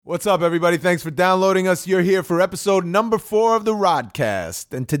What's up, everybody? Thanks for downloading us. You're here for episode number 4 of the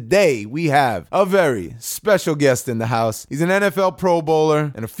Rodcast. And today we have a very special guest in the house. He's an NFL Pro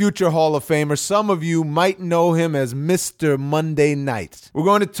Bowler and a future Hall of Famer. Some of you might know him as Mr. Monday Night. We're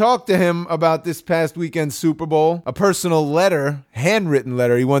going to talk to him about this past weekend's Super Bowl, a personal letter, handwritten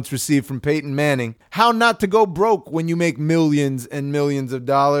letter he once received from Peyton Manning, how not to go broke when you make millions and millions of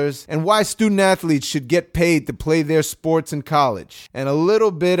dollars, and why student athletes should get paid to play their sports in college, and a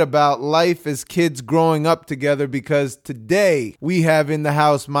little bit about life as kids growing up together, because today we have in the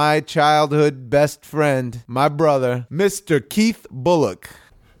house my childhood best friend, my brother, Mr. Keith Bulluck.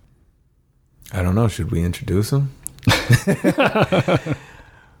 I don't know, should we introduce him?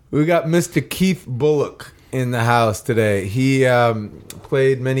 We got Mr. Keith Bulluck in the house today. He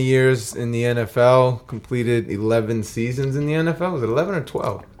played many years in the NFL, completed 11 seasons in the NFL. Was it 11 or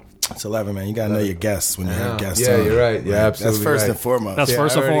 12? It's 11, man. You got to know your guests when you have guests. Yeah, you're right. Yeah, absolutely. That's first and foremost. That's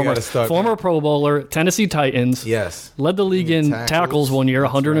first and foremost. Former Pro Bowler, Tennessee Titans. Yes. Led the league in tackles one year,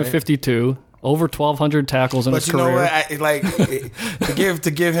 152. Right. Over 1,200 tackles in his career. But you know what?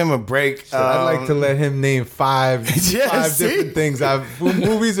 To give him a break. So I'd like to let him name five different things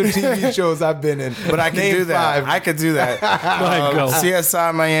movies or TV shows I've been in. But I can do that. I could do that. Go ahead, go.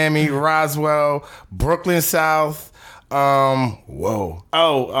 CSI Miami, Roswell, Brooklyn South.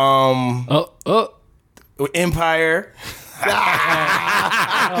 Empire.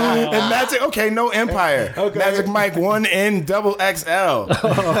 And Magic, no Empire. Okay. Magic Mike 1 and double XL. That's 5,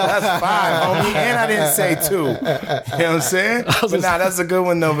 homie. And I didn't say 2. You know what I'm saying? But that's a good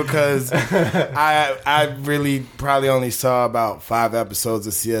one though, because I really probably only saw about 5 episodes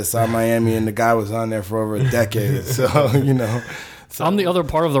of CSI Miami, and the guy was on there for over a decade. So, you know. I'm the other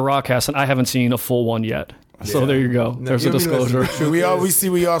part of the Rodcast, and I haven't seen a full one yet. So there you go. There's a disclosure.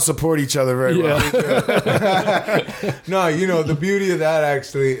 We all support each other very well. No, you know, the beauty of that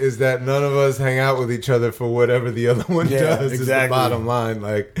actually is that none of us hang out with each other for whatever the other one does. Exactly. Is the bottom line.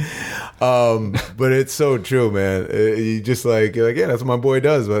 But it's so true, man. You just you're like, yeah, that's what my boy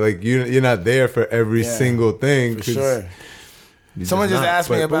does. But you're not there for every single thing. For sure. Someone just asked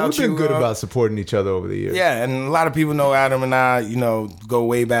me about we've been good about supporting each other over the years. Yeah, and a lot of people know Adam and I, go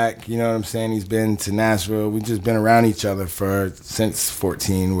way back. You know what I'm saying? He's been to Nashville. We've just been around each other since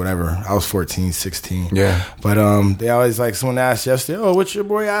 14, whatever. I was 14, 16. Yeah. But they always someone asked yesterday, oh, what's your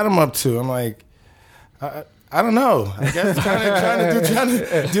boy Adam up to? I'm like, I don't know. I guess trying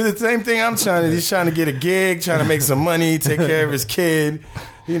to do the same thing I'm trying to do. He's trying to get a gig, trying to make some money, take care of his kid.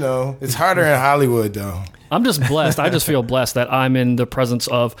 You know, it's harder in Hollywood, though. I'm just blessed. I just feel blessed that I'm in the presence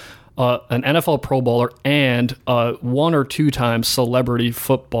of an NFL Pro Bowler and 1 or 2 times celebrity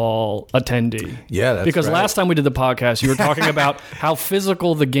football attendee. Yeah, that's because right. Last time we did the podcast, you were talking about how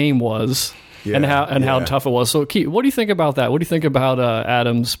physical the game was. Yeah, and how tough it was. So, Keith, what do you think about that? What do you think about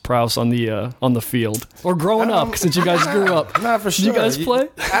Adam's prowess on the field, or growing up? Since you guys grew up, not for sure. Did you guys play?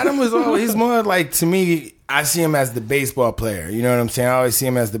 Adam was always more to me. I see him as the baseball player. You know what I'm saying? I always see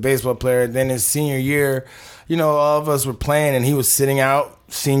him as the baseball player. Then his senior year, all of us were playing, and he was sitting out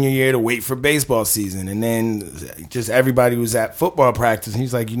senior year to wait for baseball season. And then just everybody was at football practice. And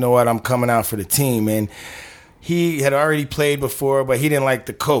he's like, you know what? I'm coming out for the team. And he had already played before, but he didn't like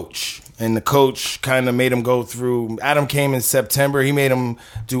the coach. And the coach kind of made him go through. Adam came in September. He made him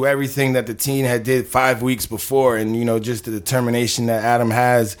do everything that the team had did 5 weeks before. And, just the determination that Adam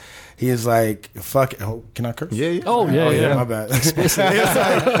has. He is like, fuck it. Oh, can I curse? Yeah. Oh, yeah. My bad. He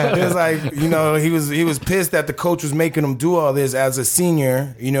was pissed that the coach was making him do all this as a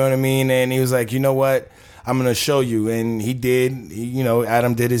senior. You know what I mean? And he was like, you know what? I'm going to show you. And he did.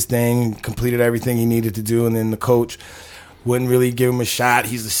 Adam did his thing, completed everything he needed to do. And then the coach wouldn't really give him a shot.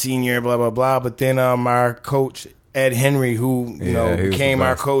 He's a senior, blah, blah, blah. But then our coach, Ed Henry, who became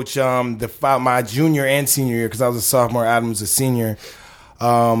our coach my junior and senior year, because I was a sophomore, Adam was a senior,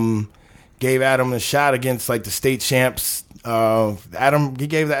 gave Adam a shot against the state champs. He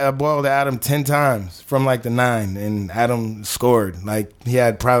gave that ball to Adam 10 times from the 9, and Adam scored. He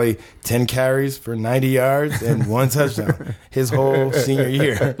had probably 10 carries for 90 yards and 1 touchdown his whole senior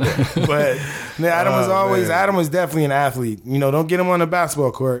year. But Adam was definitely an athlete. Don't get him on the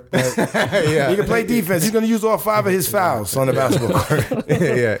basketball court. He can play defense. He's going to use all 5 of his fouls on the basketball court.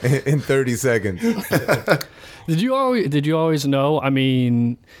 In 30 seconds. Did you always know? I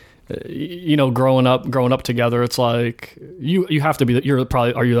mean, growing up together, it's like you have to be.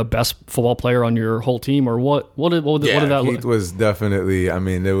 Are you the best football player on your whole team, or what? What did that Keith was definitely. I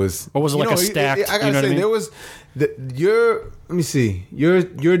mean, there was, or was it like a stacked? I gotta say, there was. Let me see. Your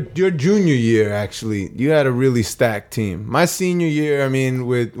junior year, actually, you had a really stacked team. My senior year, I mean,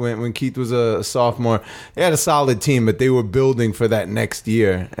 when Keith was a sophomore, they had a solid team, but they were building for that next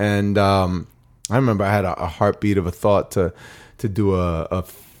year. And I remember I had a heartbeat of a thought to do a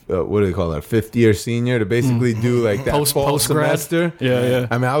what do they call it? A fifth year senior, to basically do like that fall semester. Yeah.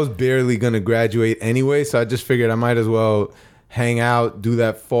 I mean, I was barely going to graduate anyway, so I just figured I might as well hang out, do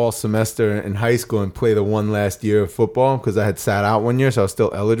that fall semester in high school, and play the one last year of football because I had sat out one year, so I was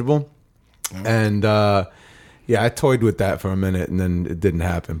still eligible. And I toyed with that for a minute, and then it didn't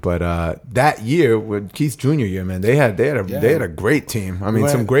happen. But that year, with Keith's junior year, man, they had a great team. I mean,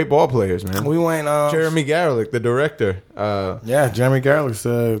 some great ball players, man. We went Jeremy Garlick, the director. Jeremy Garlick's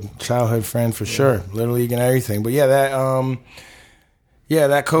a childhood friend for sure, Little League and everything. But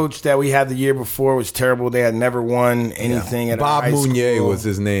that coach that we had the year before was terrible. They had never won anything at Bob high Mounier school. was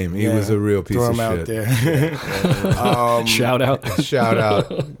his name. He was a real piece of shit. Throw him out there. Shout out.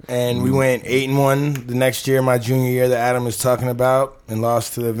 And we went 8-1 the next year, my junior year that Adam was talking about, and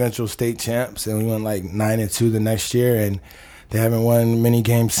lost to the eventual state champs. And we went like 9-2 the next year, and they haven't won many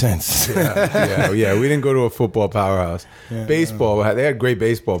games since. Yeah. We didn't go to a football powerhouse. Baseball, they had a great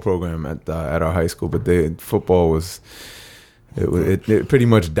baseball program at our high school, but football was. It pretty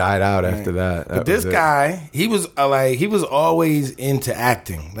much died out after that. But this guy, he was always into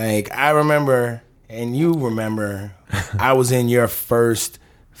acting. Like, I remember, and you remember, I was in your first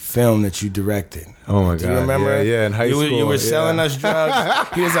film that you directed. Oh my God! Do you remember? Yeah, in high school. You were selling us drugs.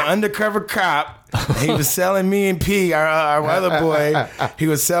 He was an undercover cop. He was selling me and P, our other boy. He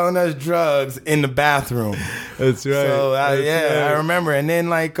was selling us drugs in the bathroom. That's right. So I remember. And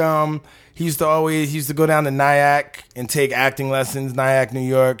then he used to go down to Nyack and take acting lessons. Nyack, New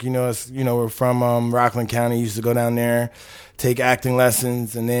York. We're from Rockland County. He used to go down there, take acting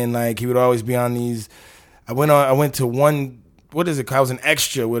lessons, and then he would always be on these. I went to one. What is it? I was an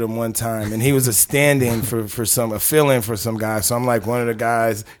extra with him one time, and he was a stand-in for a fill-in for some guy. So I'm like one of the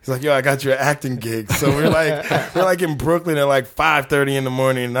guys. He's like, "Yo, I got you an acting gig." So we're like in Brooklyn at 5:30 in the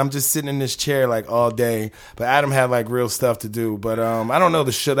morning, and I'm just sitting in this chair all day. But Adam had real stuff to do. But I don't know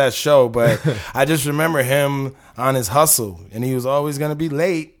that show, but I just remember him on his hustle, and he was always going to be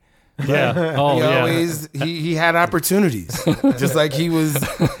late. Yeah. He had opportunities, just like he was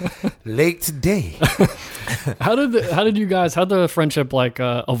late today. How did the friendship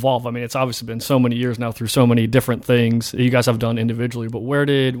evolve? I mean, it's obviously been so many years now through so many different things that you guys have done individually. But where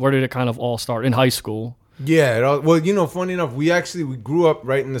did it kind of all start in high school? Yeah, funny enough, we grew up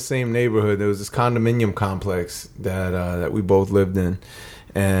right in the same neighborhood. There was this condominium complex that we both lived in,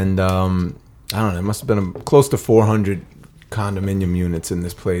 and I don't know, it must have been close to 400 condominium units in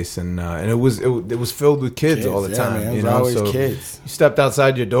this place, and it was filled with kids all the time. Man, always kids. You stepped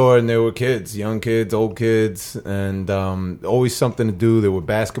outside your door and there were kids, young kids, old kids, and always something to do. There were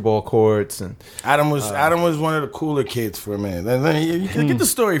basketball courts, and Adam was one of the cooler kids for a minute. You can get the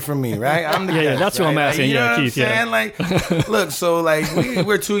story from me, right? I'm the guest, that's what I'm asking. You know Keith. What I'm saying? Look, so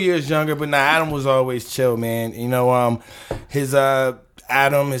we're 2 years younger, but Adam was always chill, man. His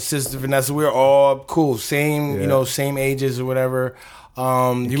Adam, his sister Vanessa, we were all cool, same ages or whatever. You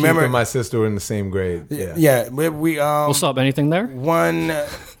remember my sister were in the same grade. Yeah. We what's up? Anything there?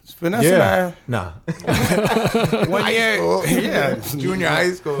 Vanessa and I. Nah. 1 year. Yeah. Junior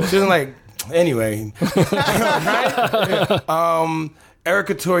high school. She was anyway. Right?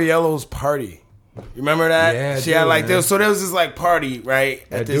 Erica Torriello's party. You remember that? Yeah, she had this. So there was this party, right?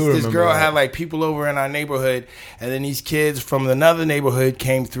 This girl had people over in our neighborhood, and then these kids from another neighborhood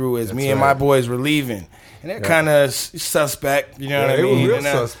came through as me and my boys were leaving. And they're kind of suspect, you know what I mean? They were real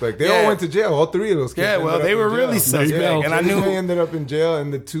suspect. They all went to jail. All three of those kids. Yeah, well, they were really suspect. And I knew they ended up in jail,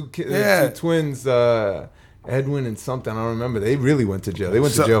 and the two twins, Edwin and something, I don't remember. They really went to jail. They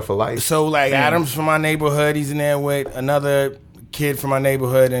went to jail for life. So Adam's from my neighborhood. He's in there with another kid from my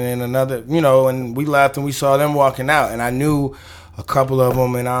neighborhood, and then another, and we left and we saw them walking out, and I knew a couple of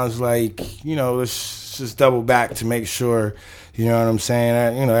them, and I was like, let's just double back to make sure, you know what I'm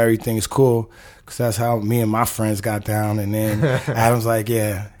saying, everything is cool, because that's how me and my friends got down. And then Adam's like,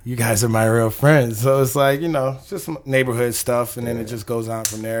 yeah, you guys are my real friends. So it's it's just some neighborhood stuff, and then it just goes on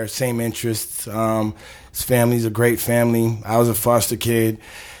from there. Same interests. His family's a great family. I was a foster kid.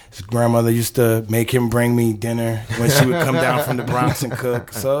 His grandmother used to make him bring me dinner when she would come down from the Bronx and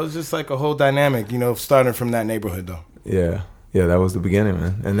cook. So it was just a whole dynamic, starting from that neighborhood, though. Yeah. Yeah, that was the beginning,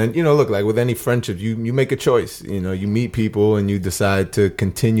 man. And then, look, like with any friendship, you make a choice. You meet people and you decide to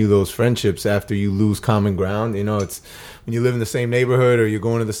continue those friendships after you lose common ground. It's when you live in the same neighborhood or you're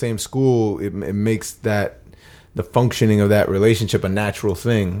going to the same school, it makes the functioning of that relationship a natural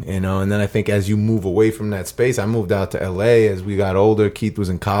thing, And then I think as you move away from that space, I moved out to LA as we got older. Keith was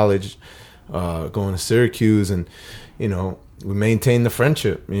in college, going to Syracuse, and, we maintain the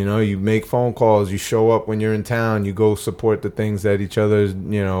friendship. You make phone calls, you show up when you're in town, you go support the things that each other,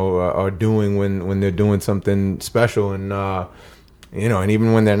 are doing when they're doing something special. And, and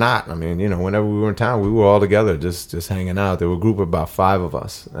even when they're not, I mean, whenever we were in town, we were all together, just hanging out. There were a group of about 5 of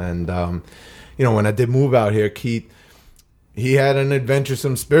us. And, when I did move out here, Keith, he had an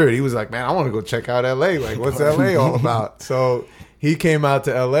adventuresome spirit. He was like, man, I want to go check out LA. Like, what's LA all about? So he came out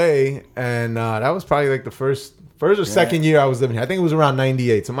to LA, and that was probably like the first or second year I was living here. I think it was around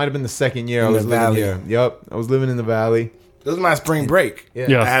 98. So it might have been the second year I was living here. Yep. I was living in the Valley. It was my spring break.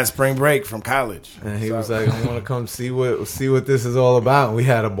 Yeah. I had spring break from college. And he was like, I want to come see what this is all about. And we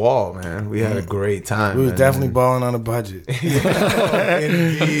had a ball, man. We had a great time. We was definitely balling on a budget.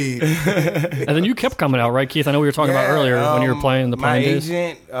 Indeed. And then you kept coming out, right, Keith? I know we were talking about earlier when you were playing the Pine Days. My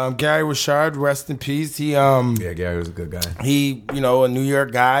agent, Gary Richard, rest in peace. He Gary was a good guy. He, a New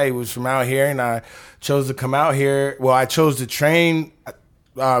York guy. He was from out here, and I chose to come out here. Well, I chose to train,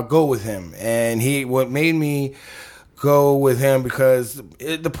 go with him. And what made me go with him, because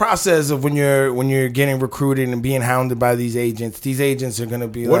the process of when you're getting recruited and being hounded by these agents are going to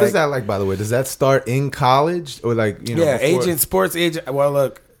be what is that like, by the way? Does that start in college or like, before? Sports agent. Well,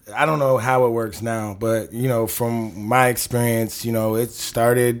 look, I don't know how it works now, but from my experience, it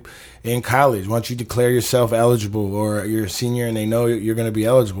started in college. Once you declare yourself eligible or you're a senior and they know you're going to be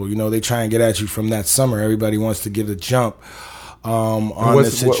eligible, they try and get at you from that summer. Everybody wants to get a jump on the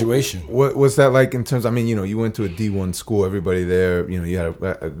situation. What's that like in terms? I mean, you went to a D1 school. Everybody there, you had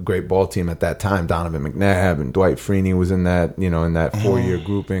a great ball team at that time. Donovan McNabb and Dwight Freeney was in that, in that 4-year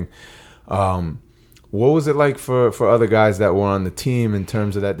grouping. What was it like for other guys that were on the team in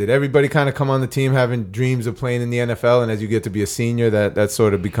terms of that? Did everybody kind of come on the team having dreams of playing in the NFL, and as you get to be a senior, that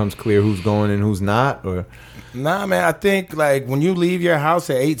sort of becomes clear who's going and who's not? Or nah, man, I think like when you leave your house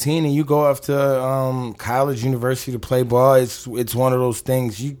at 18 and you go off to college, university to play ball, it's one of those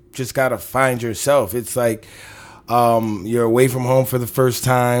things. You just got to find yourself. It's like you're away from home for the first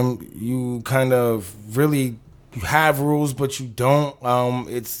time. You kind of really have rules, but you don't.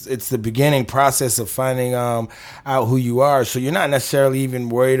 It's the beginning process of finding out who you are. So you're not necessarily even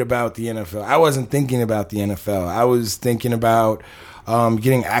worried about the NFL. I wasn't thinking about the NFL. I was thinking about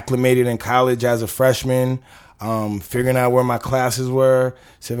getting acclimated in college as a freshman, figuring out where my classes were.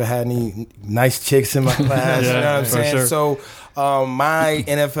 So if I had any nice chicks in my class, you know what I'm saying? Sure. So my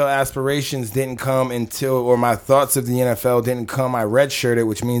NFL aspirations didn't come or my thoughts of the NFL didn't come. I redshirted,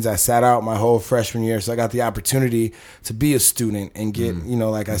 which means I sat out my whole freshman year. So I got the opportunity to be a student and get,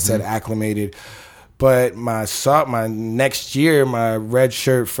 like I said, acclimated. But my next year, my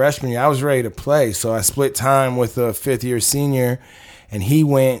redshirt freshman year, I was ready to play. So I split time with a 5th-year senior, and he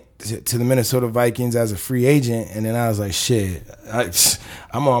went to the Minnesota Vikings as a free agent. And then I was like, shit,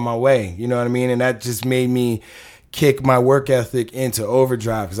 I'm on my way. You know what I mean? And that just made me kick my work ethic into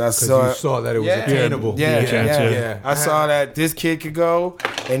overdrive, because I saw that it was attainable. Yeah. I saw that this kid could go,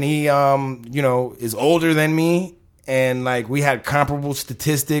 and he, is older than me, and like we had comparable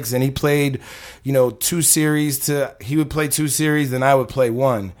statistics, and he played, 2 series he would play 2 series, then I would play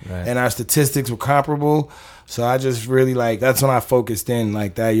 1, and our statistics were comparable. So I just really that's when I focused in.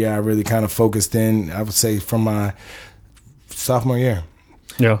 Like that year, I really kind of focused in. I would say from my sophomore year.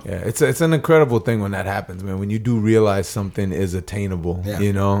 Yeah, it's an incredible thing when that happens, man. When you do realize something is attainable,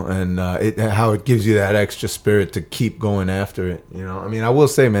 and how it gives you that extra spirit to keep going after it. I mean, I will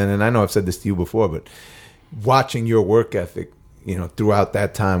say, man, and I know I've said this to you before, but watching your work ethic, throughout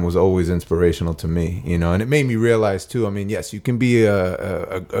that time was always inspirational to me. And it made me realize too. I mean, yes, you can be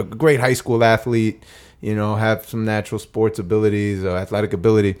a great high school athlete, have some natural sports abilities or athletic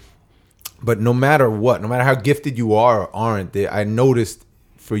ability, but no matter what, no matter how gifted you are or aren't, I noticed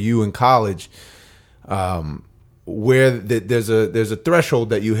for you in college, where there's a threshold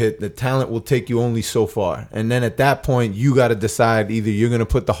that you hit. The talent will take you only so far, and then at that point, you got to decide either you're going to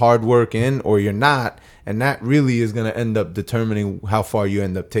put the hard work in or you're not, and that really is going to end up determining how far you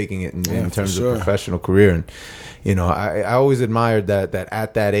end up taking it in terms of professional career. And I always admired that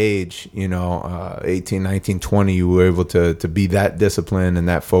at that age, 18, 19, 20, you were able to be that disciplined and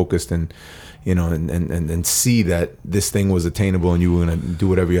that focused, and and see that this thing was attainable and you were going to do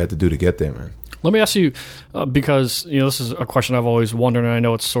whatever you had to do to get there, man. Let me ask you, because this is a question I've always wondered, and I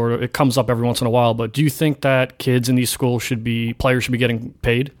know it comes up every once in a while. But do you think that kids in these schools players should be getting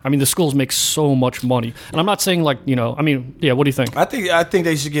paid? I mean, the schools make so much money, and I'm not saying what do you think? I think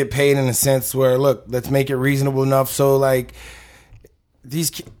they should get paid in a sense where, look, let's make it reasonable enough so like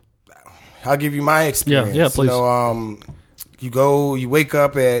these. I'll give you my experience. Yeah, please. You wake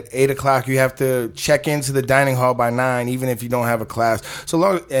up at 8 o'clock. You have to check into the dining hall by 9, even if you don't have a class.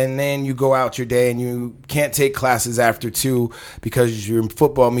 And then you go out your day, and you can't take classes after 2 because your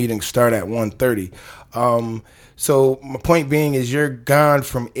football meetings start at 1:30. So my point being is you're gone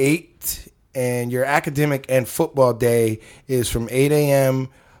from 8, and your academic and football day is from 8 a.m.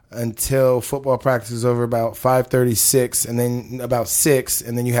 until football practice is over about 5:36, and then about 6,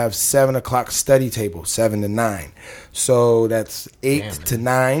 and then you have 7 o'clock study table, 7 to 9. So that's 8 to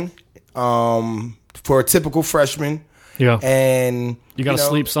 9 for a typical freshman. Yeah, and you got to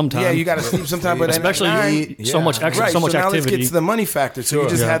sleep sometime. Yeah, you got to sleep sometime, but especially you eat so much extra, right, so much now activity. Let's get to the money factor. So you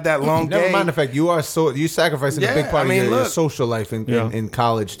just have that long day. Never mind the fact you sacrificing a big part of your social life in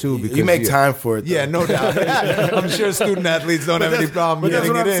college too. Because you make time for it. Though. Yeah, no doubt. I'm sure student athletes don't have any problem. But that's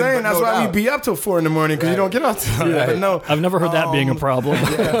what I'm saying. That's why we be up till 4 a.m. because you don't get out till. But no, I've never heard that being a problem.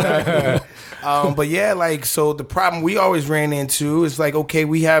 But yeah, so the problem we always ran into is like, okay,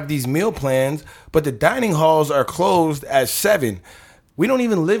 we have these meal plans, but the dining halls are closed at 7. We don't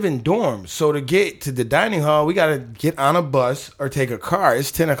even live in dorms. So to get to the dining hall, we got to get on a bus or take a car.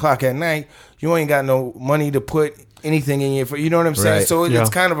 It's 10 o'clock at night. You ain't got no money to put anything in you know what I'm saying? Right. So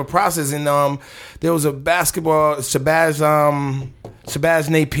it's kind of a process. And there was a basketball, Shabazz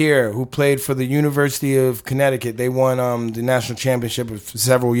Napier, who played for the University of Connecticut. They won the national championship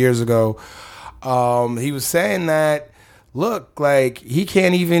several years ago. He was saying that, look, like he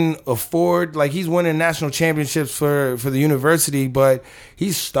can't even afford, like he's winning national championships for the university, but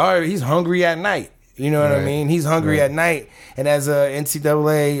he's hungry at night. You know what I mean? He's hungry at night. And as a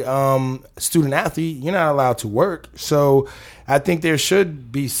NCAA student athlete, you're not allowed to work. So I think there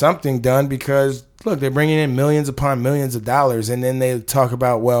should be something done because, look, they're bringing in millions upon millions of dollars. And then they talk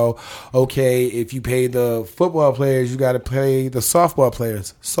about, well, okay, if you pay the football players, you got to pay the softball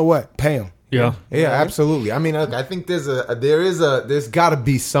players. So what? Pay them. Yeah, absolutely. I mean, I think there's got to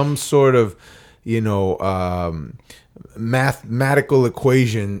be some sort of, mathematical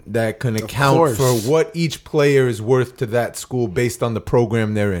equation that can account for what each player is worth to that school based on the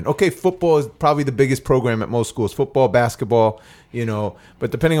program they're in. Okay, football is probably the biggest program at most schools. Football, basketball,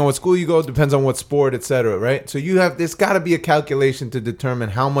 but depending on what school you go, depends on what sport, et cetera, right? So there's got to be a calculation to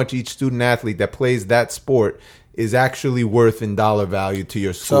determine how much each student athlete that plays that sport is actually worth in dollar value to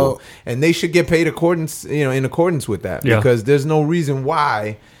your school. So, and they should get paid in accordance with that because there's no reason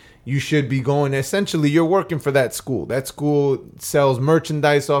why you should be going. Essentially, you're working for that school. That school sells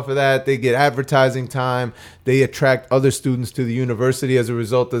merchandise off of that. They get advertising time. They attract other students to the university as a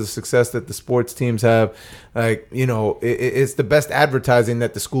result of the success that the sports teams have. It's the best advertising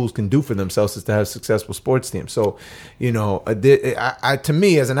that the schools can do for themselves is to have successful sports teams. So, to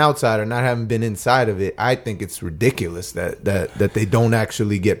me, as an outsider, not having been inside of it, I think it's ridiculous that they don't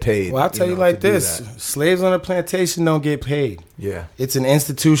actually get paid. Well, I'll tell you like this. Slaves on a plantation don't get paid. Yeah. It's an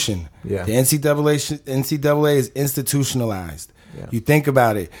institution. Yeah. The NCAA is institutionalized. Yeah. You think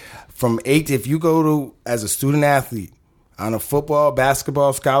about it. From 8, if you go to, as a student athlete, on a football,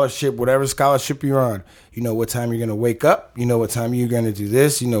 basketball scholarship, whatever scholarship you're on, you know what time you're going to wake up. You know what time you're going to do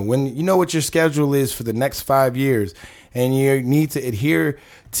this. You know what your schedule is for the next 5 years. And you need to adhere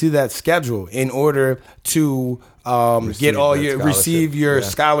to that schedule in order to receive your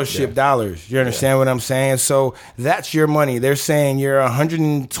scholarship dollars. You understand what I'm saying? So that's your money. They're saying your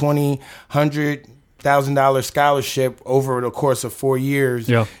 $120,000 scholarship over the course of 4 years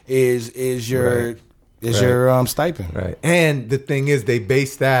is your your stipend. Right. And the thing is, they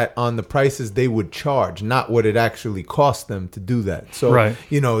base that on the prices they would charge, not what it actually costs them to do that. So,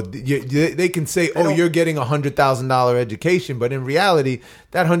 they can say, you're getting $100,000 education, but in reality,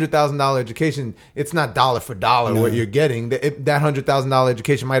 that $100,000 education, it's not dollar for dollar what you're getting. That $100,000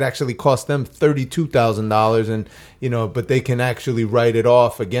 education might actually cost them $32,000, and but they can actually write it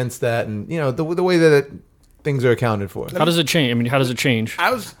off against that, and the way that things are accounted for. How does it change? I mean, how does it change? I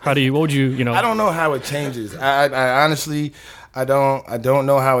don't know how it changes. I honestly, I don't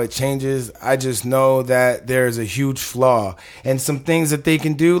know how it changes. I just know that there is a huge flaw and some things that they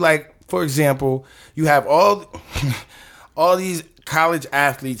can do. Like, for example, you have all these college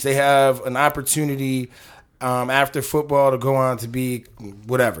athletes. They have an opportunity after football to go on to be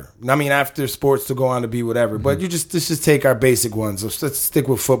whatever. I mean, after sports to go on to be whatever. Mm-hmm. But let's just take our basic ones. Let's stick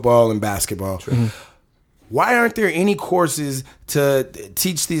with football and basketball. Sure. Mm-hmm. why aren't there any courses to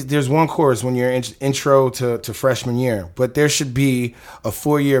teach these? There's one course when you're intro to freshman year, but there should be a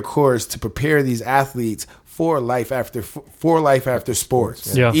 4-year course to prepare these athletes for life after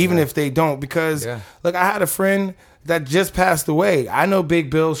sports. Yeah. Even if they don't, because look, I had a friend that just passed away. I know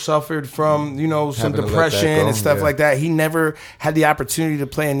Big Bill suffered from, some depression and stuff like that. He never had the opportunity to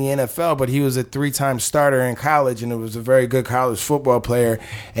play in the NFL, but he was a 3-time starter in college, and it was a very good college football player.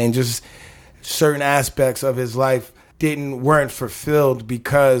 And just certain aspects of his life weren't fulfilled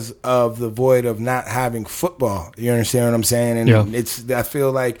because of the void of not having football. You understand what I'm saying? And I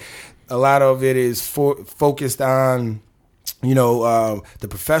feel like a lot of it is focused on the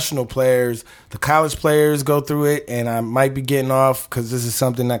professional players. The college players go through it, and I might be getting off because this is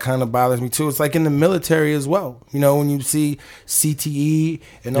something that kind of bothers me too. It's like in the military as well. When you see CTE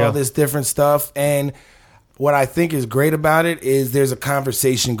and all this different stuff, and what I think is great about it is there's a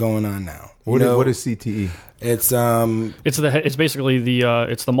conversation going on now. What is CTE? It's basically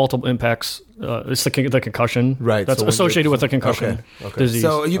the multiple impacts. It's the concussion, right? That's associated with the concussion disease.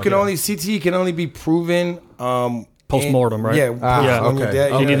 So you can CTE can only be proven post-mortem, right?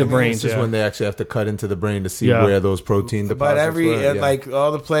 Yeah. You need the brain. It's just when they actually have to cut into the brain to see where those protein deposits But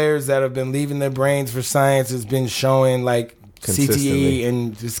all the players that have been leaving their brains for science has been showing CTE,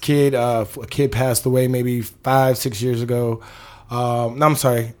 and this kid, a kid passed away maybe 5-6 years ago. I'm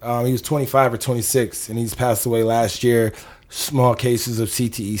sorry, he was 25 or 26, and he's passed away last year. Small cases of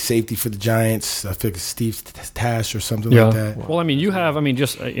CTE, safety for the Giants. I think Steve Tash or something like that. Well, and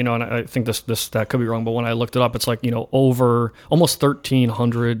I think this that could be wrong, but when I looked it up, it's over almost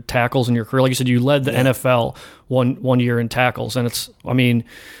 1,300 tackles in your career. Like you said, you led the NFL one year in tackles, and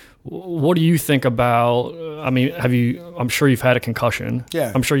what do you think about? I'm sure you've had a concussion.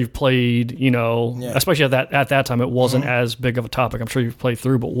 Yeah. I'm sure you've played. Especially at that time, it wasn't as big of a topic. I'm sure you've played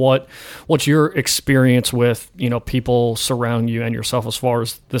through. But what's your experience with people surrounding you and yourself as far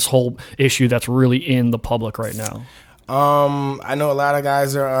as this whole issue that's really in the public right now? I know a lot of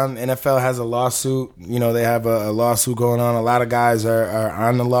guys are on. NFL has a lawsuit. They have a lawsuit going on. A lot of guys are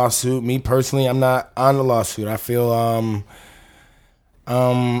on the lawsuit. Me personally, I'm not on the lawsuit. I feel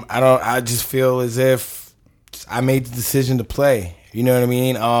I just feel as if I made the decision to play. You know what I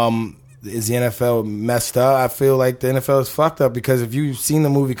mean? Is the NFL messed up? I feel like the NFL is fucked up because if you've seen the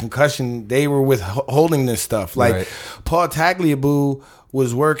movie Concussion, they were withholding this stuff. Paul Tagliabue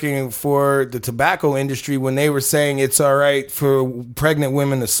was working for the tobacco industry when they were saying it's all right for pregnant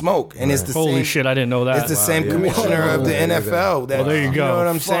women to smoke. And it's the Holy same, shit, I didn't know that. It's the same commissioner of the NFL. Well, there you go. You know what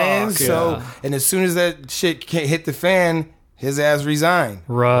I'm saying? Yeah. So, and as soon as that shit hit the fan, his ass resigned.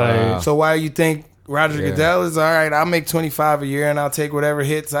 Right. So why you think Roger Goodell is all right? I'll make $25 a year and I'll take whatever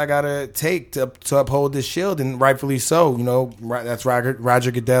hits I gotta take to uphold this shield, and rightfully so. That's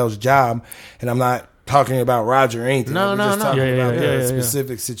Roger Goodell's job, and I'm not talking about Roger or anything. We're just talking about a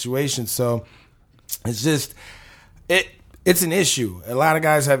specific situation. So it's just it's an issue. A lot of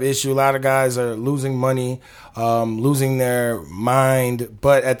guys have issue. A lot of guys are losing money, losing their mind,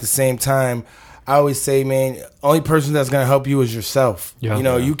 but at the same time, I always say, man, only person that's going to help you is yourself.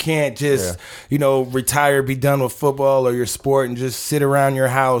 Yeah. You can't just, retire, be done with football or your sport and just sit around your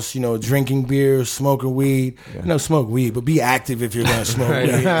house, drinking beer, smoking weed. Smoke weed, but be active if you're going to smoke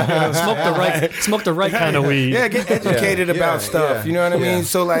weed. Smoke the right kind of weed. Yeah, get educated about stuff. You know what I mean?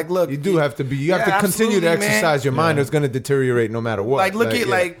 So, look. You do have to be. You have to continue to exercise your mind or it's going to deteriorate no matter what. Look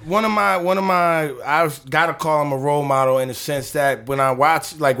at one of my, I've got to call him a role model in the sense that when I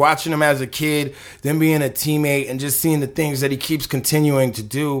watching him as a kid, then being a teammate and just seeing the things that he keeps continuing to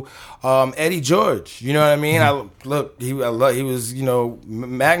do. Eddie George, you know what I mean? He was,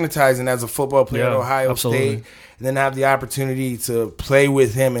 magnetizing as a football player at Ohio State, and then have the opportunity to play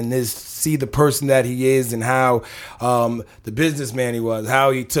with him and see the person that he is and how the businessman he was,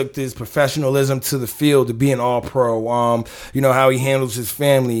 how he took this professionalism to the field to be an all-pro, how he handles his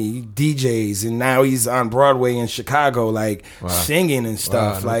family, he DJs, and now he's on Broadway in Chicago, singing and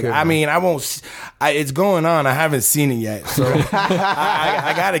stuff. It's going on. I haven't seen it yet, so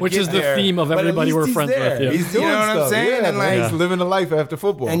I got to get Which is the theme of everybody we're friends with. Yeah. He's doing what I'm saying? And he's living a life after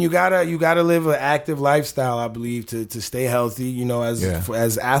football. And you gotta live an active lifestyle, I believe, to stay healthy,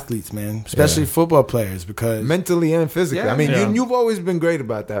 as athletes, man. Especially football players, because mentally and physically. Yeah, you've always been great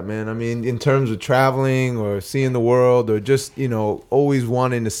about that, man. In terms of traveling or seeing the world or just, always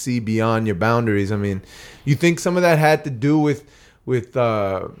wanting to see beyond your boundaries. You think some of that had to do with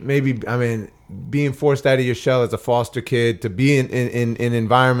being forced out of your shell as a foster kid to be in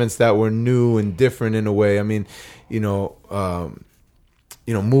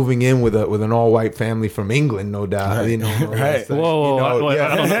moving in with an all-white family from England, no doubt. Right. Right.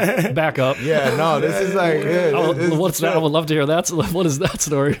 Whoa. Back up. Yeah, no, this is like... Yeah, what's that? I would love to hear that. What is that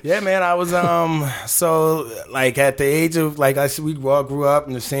story? Yeah, man, I was, so, like, at the age of, like I said, we all grew up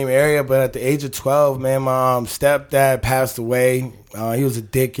in the same area, but at the age of 12, man, my stepdad passed away. He was a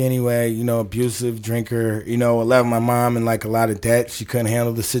dick anyway, abusive drinker, I left my mom in like a lot of debt. She couldn't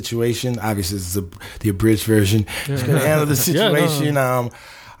handle the situation. Obviously, this is the abridged version. She couldn't handle the situation.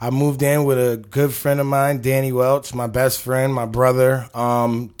 I moved in with a good friend of mine, Danny Welch, my best friend, my brother.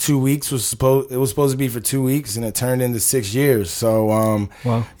 2 weeks was supposed to be for 2 weeks, and it turned into 6 years. So,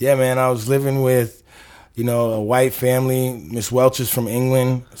 wow. Yeah, man, I was living with, a white family. Miss Welch is from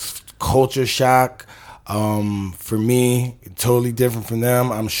England. Culture shock. For me, totally different from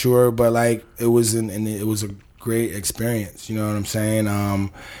them, I'm sure, but like it was a great experience. You know what I'm saying?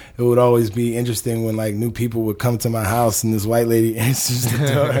 It would always be interesting when like new people would come to my house and this white lady answers the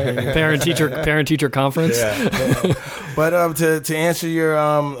door. Parent teacher conference. Yeah. But to answer your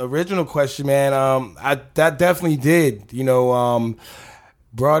original question, man, that definitely did.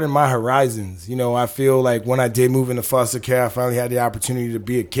 Broaden my horizons. I feel like when I did move into foster care, I finally had the opportunity to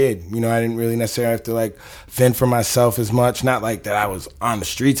be a kid. I didn't really necessarily have to like fend for myself as much. Not like that I was on the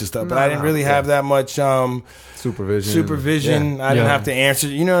streets and stuff, but I didn't really have that much supervision. Yeah. I didn't have to answer.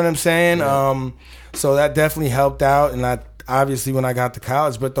 You know what I'm saying? Yeah. So that definitely helped out. And obviously when I got to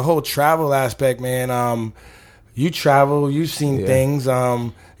college, but the whole travel aspect, man, you travel, you've seen things. I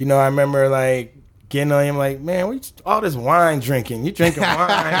remember like getting on him like, man, all this wine drinking. You drinking wine,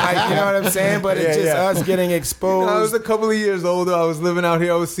 like, you know what I'm saying? But it's just us getting exposed. I was a couple of years older. I was living out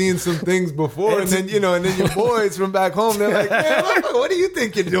here. I was seeing some things before, and then your boys from back home, they're like, man, what do you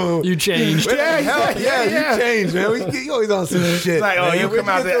think you're doing? You changed. You changed, man. You always on some shit. Like, man. You come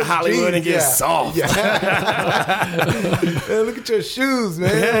out to Hollywood and get soft. Yeah. Man, look at your shoes,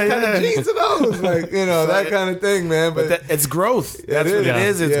 man. What kind of jeans are those? Like, that kind of thing, man. But it's growth. That's what it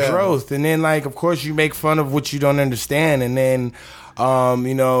is. It's growth. And then, like, of course, you make fun of what you don't understand, and then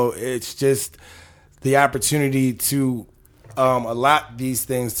it's just the opportunity to allot these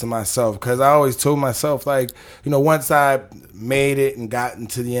things to myself, because I always told myself, like, once I made it and got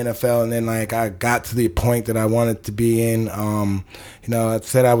into the NFL, and then like I got to the point that I wanted to be in, I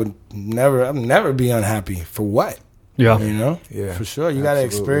said I'd never be unhappy. For what? Yeah. Yeah, for sure. You got to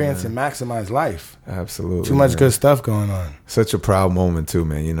experience and maximize life. Absolutely. Too much good stuff going on. Such a proud moment too,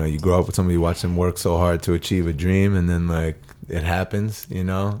 man. You grow up with somebody watching work so hard to achieve a dream, and then like it happens, I mean,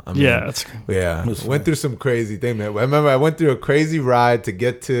 went through some crazy thing, man. I remember I went through a crazy ride to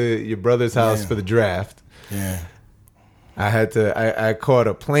get to your brother's house for the draft. Yeah. I caught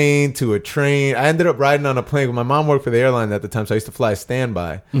a plane to a train. I ended up riding on a plane. My mom worked for the airline at the time, so I used to fly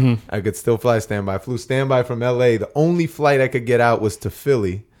standby. Mm-hmm. I could still fly standby. I flew standby from LA. The only flight I could get out was to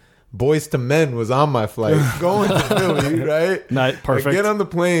Philly. Boys to Men was on my flight going to Philly, right? Perfect. I get on the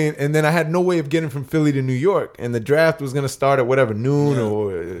plane, and then I had no way of getting from Philly to New York. And the draft was going to start at whatever noon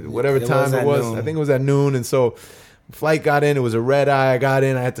or whatever time it was. I think it was at noon. And so flight got in. It was a red eye. I got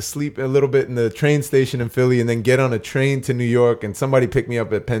in. I had to sleep a little bit in the train station in Philly, and then get on a train to New York. And somebody picked me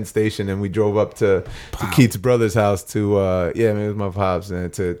up at Penn Station, and we drove up to Keith's brother's house to it was my pops,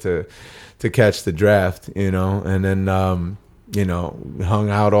 and to catch the draft, and then hung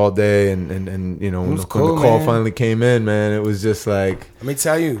out all day, and when the call finally came in, man, it was just like, let me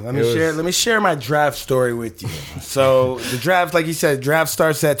tell you, let me share my draft story with you. So the draft, like you said, draft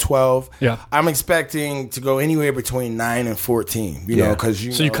starts at 12. Yeah. I'm expecting to go anywhere between 9 and 14, you know, because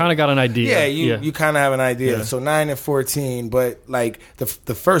you kind of got an idea. You kind of have an idea. Yeah. So 9 and 14, but like the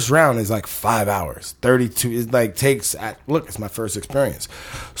first round is like 5 hours, 32. It like takes, it's my first experience.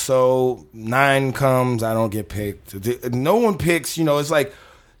 So 9 comes, I don't get picked. No one picks, it's like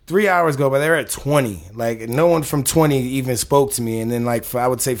 3 hours go by, they're at 20. Like, no one from 20 even spoke to me. And then, like, I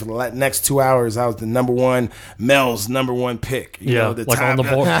would say for the next 2 hours, I was the Mel's number one pick. You know, the like top, on the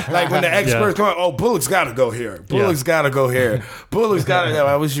board. Like, when the experts come out, Bulluck's got to go here. Bulluck's got to go here. Bulluck's got to.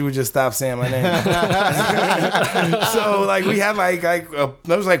 I wish you would just stop saying my name. So, like, we had,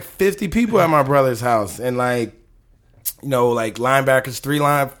 there was, 50 people at my brother's house. And, linebackers,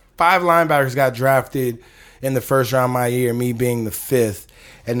 5 linebackers got drafted in the first round my year, me being the 5th.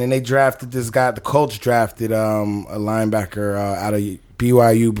 And then they drafted this guy, the Colts drafted a linebacker out of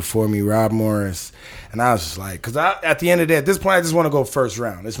BYU before me, Rob Morris. And I was just like, because at the end of the day, at this point, I just want to go first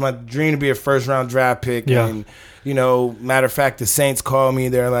round. It's my dream to be a first round draft pick. Yeah. And, matter of fact, the Saints called me.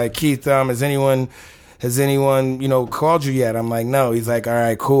 They're like, Keith, has anyone called you yet? I'm like, no. He's like, all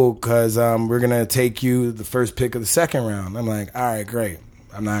right, cool, because we're going to take you the first pick of the second round. I'm like, all right, great.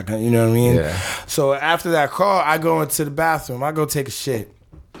 I'm not gonna, you know what I mean? Yeah. So after that call, I go into the bathroom. I go take a shit.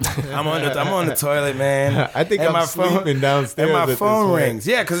 I'm on the toilet, man. I think I'm sleeping downstairs. And my at phone this rings.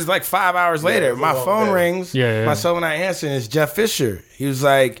 Yeah, because it's like 5 hours later. My phone rings. Yeah. My cell when I answer, and it's Jeff Fisher. He was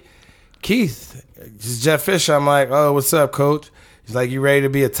like, Keith, this is Jeff Fisher. I'm like, oh, what's up, coach? He's like, you ready to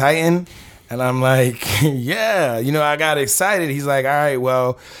be a Titan? And I'm like, yeah. You know, I got excited. He's like, all right,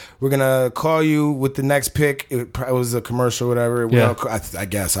 well, we're going to call you with the next pick. It was a commercial, whatever. Yeah. I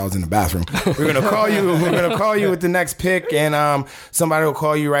guess I was in the bathroom. We're going to call you. We're going to call you with the next pick, and somebody will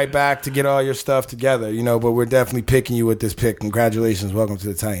call you right back to get all your stuff together, you know, but we're definitely picking you with this pick. Congratulations. Welcome to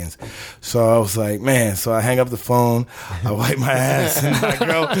the Titans. So I was like, man. So I hang up the phone. I wipe my ass, and my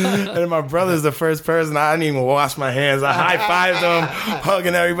girl, and my brother's the first person. I didn't even wash my hands. I high-fived them,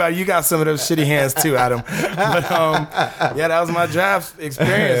 hugging everybody. You got some of those shitty hands too, Adam. But yeah, that was my draft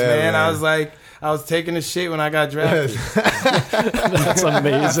experience, man. I was like, I was taking a shit when I got drafted. That's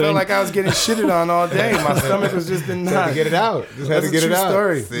amazing. I felt like I was getting shitted on all day. My stomach was just in knots. Had to get it out. Just had to get it out.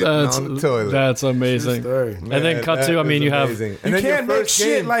 Story. Sitting on the toilet. That's amazing. Story. And then cut to, I mean, you have... amazing. You can't make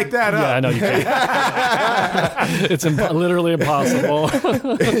shit like that up. Yeah, I know you can't. It's literally impossible.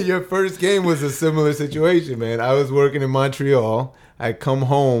 Your first game was a similar situation, man. I was working in Montreal. I come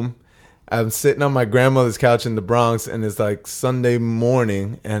home. I'm sitting on my grandmother's couch in the Bronx, and it's like Sunday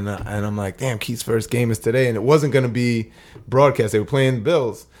morning, and I'm like, damn, Keith's first game is today, and it wasn't going to be broadcast. They were playing the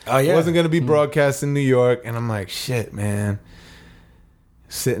Bills. Oh, yeah. It wasn't going to be broadcast in New York, and I'm like, shit, man.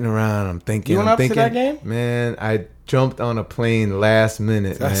 Sitting around, I'm thinking. You went up to that game? Man, I jumped on a plane last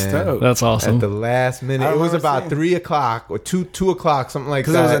minute, That's man. dope. That's awesome. At the last minute. I It was remember about seeing. 3 o'clock or 2 o'clock, something like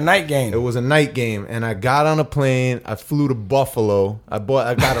that. Because it was a night game. It was a night game, and I got on a plane. I flew to Buffalo. I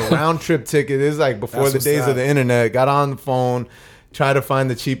got a round trip ticket. This is like before That's the what's days up. of the internet. Got on the phone, tried to find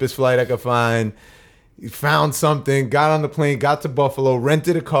the cheapest flight I could find. Found something, got on the plane, got to Buffalo,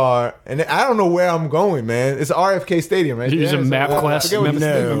 rented a car, and I don't know where I'm going, man. It's RFK Stadium, right? You're using MapQuest.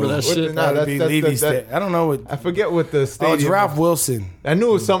 Remember that shit? I don't know what. I forget what the Oh, stadium. it's Ralph Wilson. I knew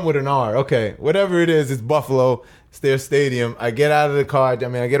it was something with an R. Okay, whatever it is, it's Buffalo. It's their stadium. I get out of the car. I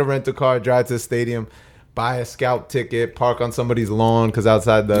mean, I get a rental car, drive to the stadium, buy a scout ticket, park on somebody's lawn because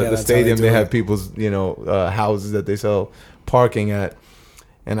outside the that's how stadium they they do have it. people's houses that they sell parking at.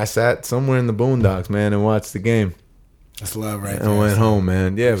 And I sat somewhere in the boondocks, man, and watched the game. That's love, right? And went home,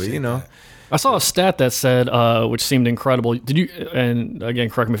 man. Yeah, but you know. I saw a stat that said, which seemed incredible. Did you, and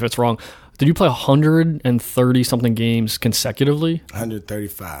again, correct me if it's wrong, did you play 130 something games consecutively?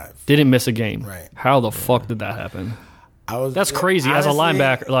 135. Didn't miss a game. Right. How the fuck did that happen? That's crazy. As a honestly,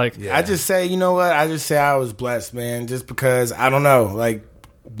 linebacker, like, I just say, you know what? I just say I was blessed, man. Just because I don't know, like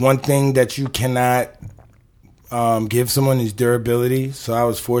one thing that you cannot give someone is durability. So I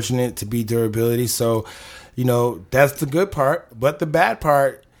was fortunate to be durability. So, you know, that's the good part. But the bad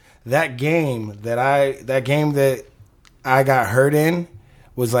part, that game that I got hurt in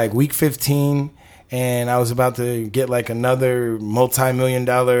was like week 15. And I was about to get like another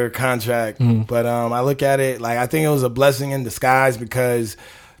multi-million-dollar contract. But I look at it like I think it was a blessing in disguise because,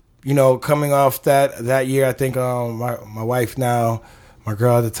 you know, coming off that year, I think my wife now, my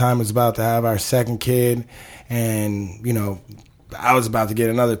girl at the time, was about to have our second kid. And, you know, I was about to get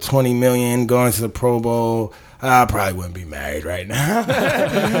another $20 million going to the Pro Bowl. I probably wouldn't be married right now.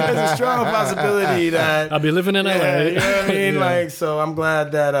 There's a strong possibility that I'll be living in LA. You know what I mean? Yeah. Like, so I'm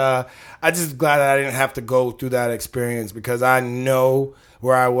glad that I didn't have to go through that experience because I know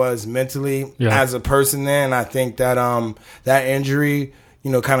where I was mentally as a person then. I think that that injury,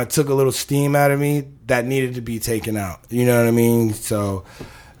 you know, kind of took a little steam out of me that needed to be taken out. You know what I mean? So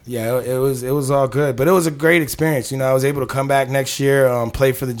yeah, it was all good, but it was a great experience. You know, I was able to come back next year,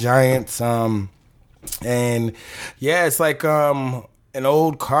 play for the Giants, and yeah, it's like an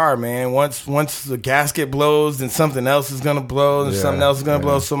old car, man. Once the gasket blows, then something else is gonna blow, and something else is gonna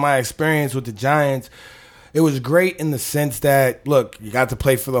blow. So my experience with the Giants, it was great in the sense that, look, you got to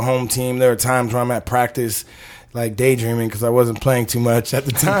play for the home team. There are times where I'm at practice, like daydreaming because I wasn't playing too much at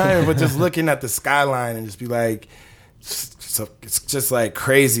the time, but just looking at the skyline and just be like. So it's just like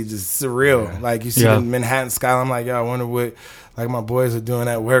crazy, just surreal. Like you see the Manhattan skyline, I'm like, yo, I wonder what like my boys are doing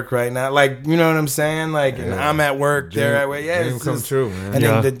at work right now. Like, you know what I'm saying? Like, and I'm at work, they're at work. Yeah, dream it's come just, true, man. And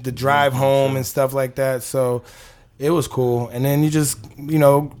then the drive home and stuff like that. So it was cool. And then you just, you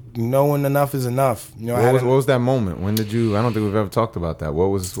know, knowing enough is enough. You know, what was that moment? When did you? I don't think we've ever talked about that. What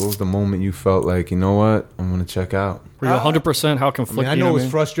was the moment you felt like, you know what, I'm going to check out? Were you 100% how conflicted? I know it was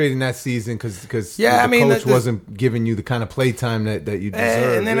frustrating that season because yeah, the coach wasn't giving you the kind of play time that you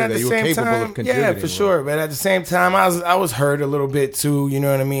deserved, and then at that the you were same capable time, of contributing. yeah, for sure. But at the same time, I was hurt a little bit too. You know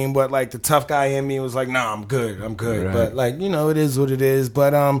what I mean? But like the tough guy in me was like, nah, I'm good. Right. But like, you know, it is what it is.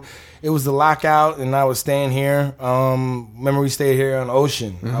 But it was the lockout, and I was staying here. Remember we stayed here on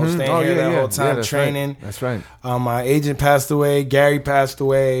Ocean. I was staying here that whole time training. Right. That's right. My agent passed away. Gary passed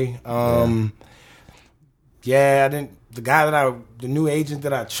away. I didn't. The new agent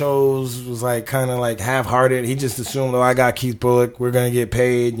that I chose was like kind of like half-hearted. He just assumed, I got Keith Bulluck, we're gonna get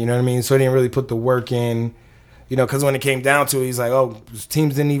paid. You know what I mean? So he didn't really put the work in. You know, because when it came down to it, he's like,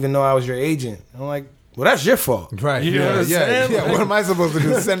 teams didn't even know I was your agent. I'm like, well, that's your fault. Right. You know Yeah. What am I supposed to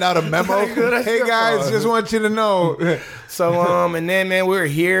do? Send out a memo? Hey, guys, just want you to know. So, and then, man, we were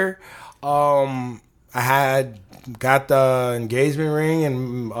here. I had got the engagement ring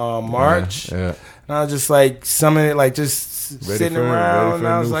in March. Yeah. And I was just like, just sitting around. And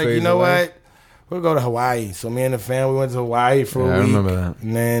I was like, you know what? We'll go to Hawaii. So me and the family went to Hawaii for a week. I remember that.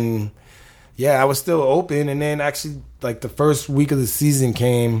 And then, I was still open. And then actually, like the first week of the season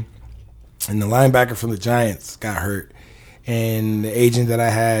came, and the linebacker from the Giants got hurt. And the agent that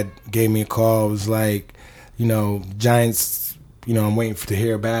I had gave me a call. It was like, Giants, I'm waiting to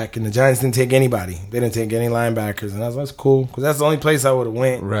hear back. And the Giants didn't take anybody. They didn't take any linebackers. And I was like, that's cool. Because that's the only place I would have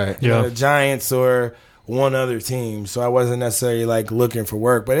went. Right. Yeah. The Giants or one other team. So I wasn't necessarily like looking for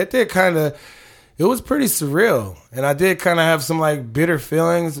work. But it was pretty surreal. And I did kind of have some like bitter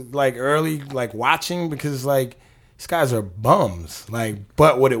feelings like early, like watching, because like these guys are bums. Like,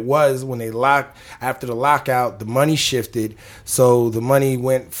 but what it was when after the lockout, the money shifted. So the money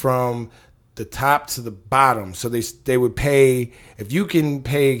went from the top to the bottom. So they would pay, if you can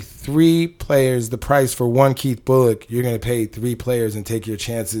pay 3 players the price for one Keith Bulluck, you're going to pay 3 players and take your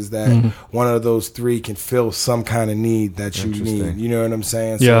chances that one of those 3 can fill some kind of need that you need. You know what I'm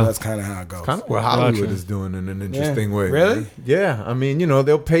saying? So that's kind of how it goes. Kind of what Hollywood is doing in an interesting way. Really? Right? Yeah. I mean,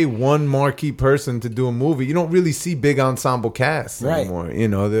 they'll pay one marquee person to do a movie. You don't really see big ensemble casts anymore.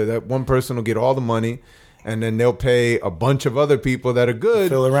 That one person will get all the money, and then they'll pay a bunch of other people that are good to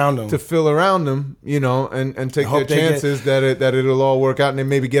fill around them, and take their chances that it'll all work out, and then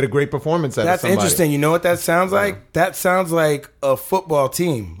maybe get a great performance out of somebody. That's interesting. You know what that sounds like? That sounds like a football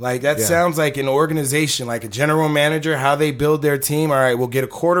team. Like that sounds like an organization, like a general manager, how they build their team. All right, we'll get a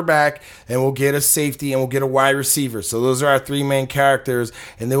quarterback, and we'll get a safety, and we'll get a wide receiver. So those are our 3 main characters,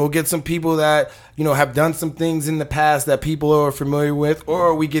 and then we'll get some people that have done some things in the past that people are familiar with,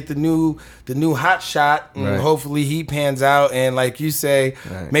 or we get the new hot shot, and hopefully he pans out, and like you say,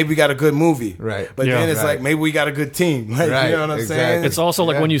 maybe we got a good movie, right? But then it's like maybe we got a good team, like, you know what I'm saying? It's also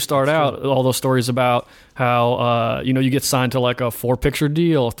like when you start out, all those stories about how you get signed to like a 4-picture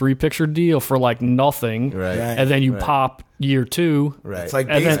deal, a 3-picture deal for like nothing, right? And then you pop year 2, right? It's like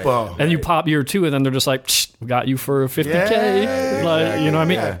baseball, and you pop year 2, and then they're just like, we got you for $50K, like you know what I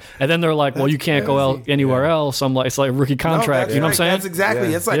mean? Yeah. And then they're like, well, you can't go anywhere else. I'm like, it's like a rookie contract. You know what I'm saying? That's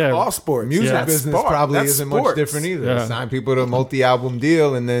exactly. It's like all sports. Music business probably isn't much different either. Yeah. Sign people to a multi-album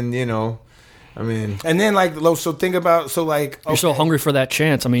deal, and then I mean, and then so think about you're so hungry for that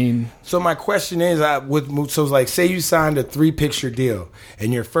chance. I mean, so my question is, say you signed a 3-picture deal,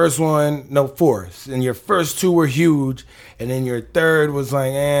 and your first one, 4, and your first 2 were huge, and then your third was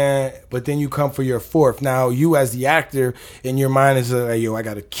like, but then you come for your 4th. Now you as the actor in your mind is like, I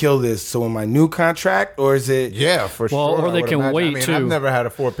got to kill this. So in my new contract, or is it? Yeah, for sure. Or they can wait too. I've never had a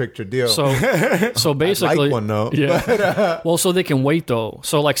 4-picture deal. So basically, I'd like one though. Yeah. Well, so they can wait though.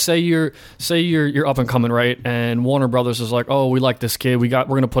 So like, say you're up and coming, right? And Warner Brothers is like, oh, we like this kid. We're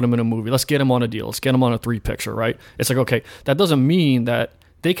going to put him in a movie. Let's get him on a deal. Let's get him on a 3-picture, right? It's like, okay, that doesn't mean that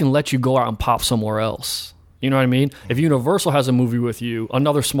they can let you go out and pop somewhere else. You know what I mean? If Universal has a movie with you,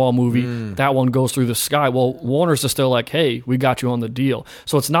 another small movie, that one goes through the sky. Well, Warner's is still like, hey, we got you on the deal.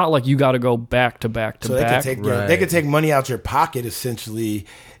 So it's not like you got to go back to back to back. They could take money out your pocket, essentially.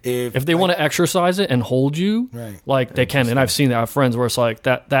 If they want to exercise it and hold you, like they can. And I've seen that. I have friends where it's like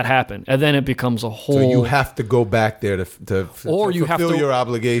that happened. And then it becomes a whole... So you have to go back there to fulfill your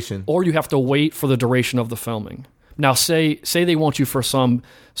obligation. Or you have to wait for the duration of the filming. Now, say they want you for some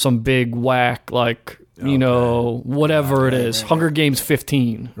big whack, like... whatever it is, Hunger Games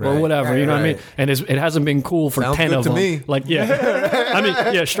 15 or whatever, you know what I mean? And it hasn't been cool for Sounds 10 good of to them. me. Like, yeah. I mean,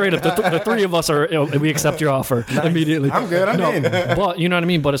 yeah, straight up. The three of us we accept your offer immediately. I'm good. I'm in. But you know what I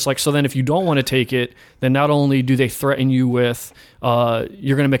mean? But it's like, so then if you don't want to take it, then not only do they threaten you with,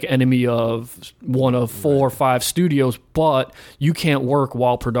 you're going to make an enemy of one of 4 or 5 studios, but you can't work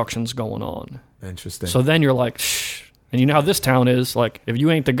while production's going on. Interesting. So then you're like, shh. And you know how this town is. Like, if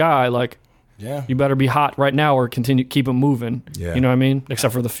you ain't the guy, like, you better be hot right now or keep it moving. Yeah. You know what I mean?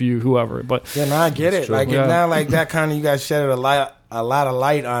 Except for the few, whoever. But yeah, no, I get it. True. Like now, like that kind of, you guys shed a lot of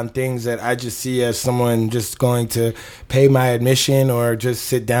light on things that I just see as someone just going to pay my admission or just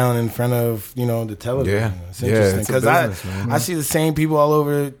sit down in front of, the television. Yeah. It's interesting because I see the same people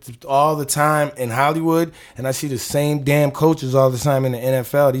all the time in Hollywood, and I see the same damn coaches all the time in the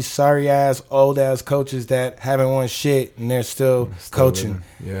NFL. These sorry ass, old ass coaches that haven't won shit and they're still coaching. Living.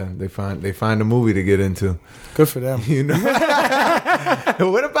 Yeah, they find a movie to get into. Good for them.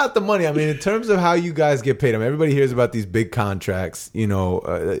 What about the money? I mean, in terms of how you guys get paid, I mean, everybody hears about these big contracts.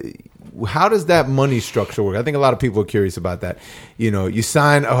 How does that money structure work? I think a lot of people are curious about that. You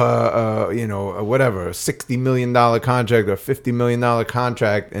sign whatever, a $60 million contract or $50 million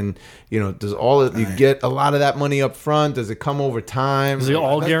contract, and does you get a lot of that money up front? Does it come over time? Is it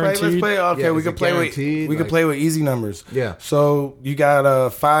all guaranteed? Let's play. Okay, Yeah, we can play with easy numbers. Yeah. So you got a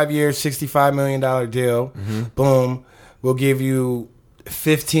 5-year, $65 million deal. Mm-hmm. Boom. We'll give you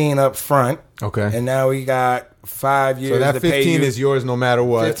 15 up front. Okay. And now we got 5 years. So that to 15 pay you. is yours no matter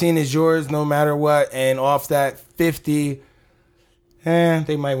what. 15 is yours no matter what. And off that 50,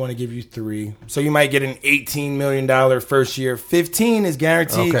 they might want to give you 3. So you might get an $18 million first year. 15 is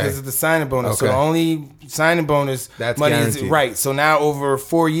guaranteed because of the signing bonus. So the only signing bonus that's money guaranteed. is right. So now over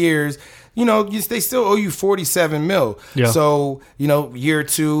 4 years, they still owe you $47 million. Yeah. So, year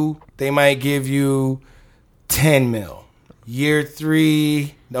 2, they might give you $10 million. Year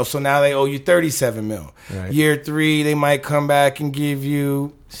 3, so now they owe you $37 million. Right. Year 3, they might come back and give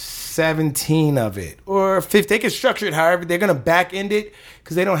you 17 of it, or 50. They can structure it however they're gonna back end it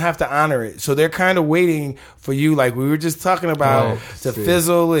because they don't have to honor it. So they're kind of waiting for you, like we were just talking about, to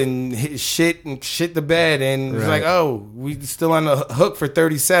fizzle and hit shit the bed, and it's like, oh, we still on the hook for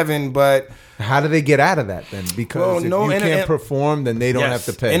 37, but. How do they get out of that then? Because if you can't perform, then they don't have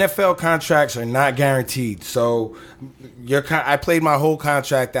to pay. NFL contracts are not guaranteed. So I played my whole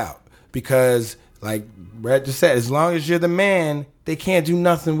contract out because, like Brett just said, as long as you're the man, they can't do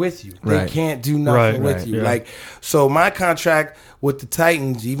nothing with you. They can't do nothing with you. Yeah. So my contract with the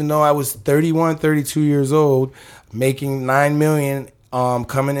Titans, even though I was 31, 32 years old, making $9 million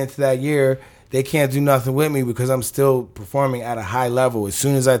coming into that year, they can't do nothing with me because I'm still performing at a high level. As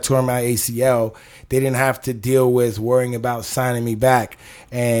soon as I tore my ACL, they didn't have to deal with worrying about signing me back.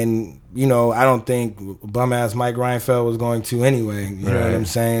 And, I don't think bum-ass Mike Reinfeldt was going to anyway. You know what I'm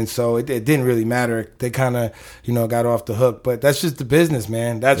saying? So it didn't really matter. They kind of, got off the hook. But that's just the business,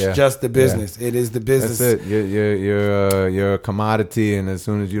 man. That's just the business. Yeah. It is the business. That's it. You're a commodity, and as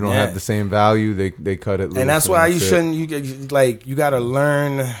soon as you don't have the same value, they cut it loose. And that's why you shouldn't. You got to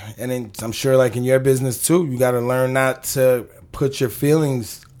learn, and then I'm sure, like in your business too, you got to learn not to put your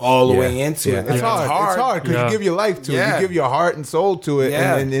feelings all the way into it. It's hard. It's hard because you give your life to it. You give your heart and soul to it.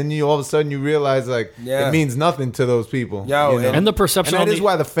 And then you all of a sudden you realize it means nothing to those people. And the perception. And that is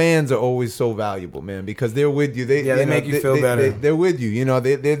why the fans are always so valuable, man, because they're with you. They make you feel better. They're with you.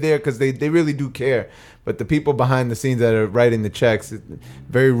 They're there because they really do care. But the people behind the scenes that are writing the checks,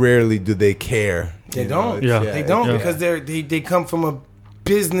 very rarely do they care. They don't. They don't because they come from a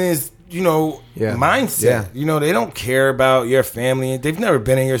business mindset. They don't care about your family. They've never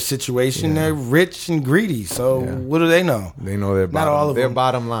been in your situation. They're rich and greedy. So what do they know? They know their bottom, not all of their them.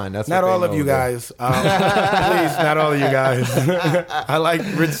 Bottom line. That's not what all of you guys. Please, not all of you guys. I like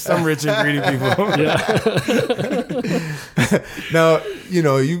some rich and greedy people. Now,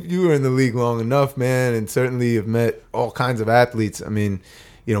 you were in the league long enough, man, and certainly have met all kinds of athletes. I mean,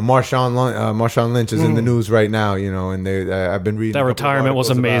 Marshawn Lynch is in the news right now, and I've been reading that retirement was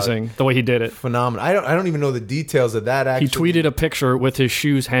amazing. The way he did it, phenomenal. I don't even know the details of that. Actually, he tweeted a picture with his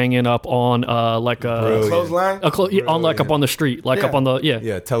shoes hanging up on like a clothesline, up on the street, up on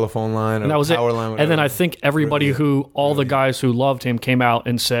the telephone line, and that was power it. Line, and then I think everybody the guys who loved him came out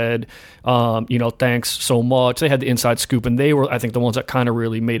and said, thanks so much. They had the inside scoop, and they were, I think, the ones that kind of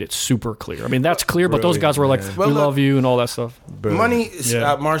really made it super clear. I mean, that's clear, but those guys were like, we love you and all that stuff. Money,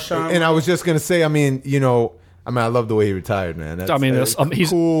 Marshawn. And I was just going to say, I love the way he retired, man. He's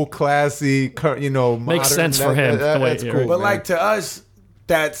cool, classy, modern. Makes sense for him. That's cool. But like to us,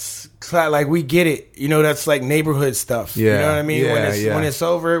 that's like we get it. That's like neighborhood stuff. Yeah. You know what I mean? When it's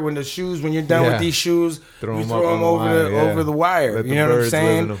over, when you're done with these shoes, you throw them over the wire. You know what I'm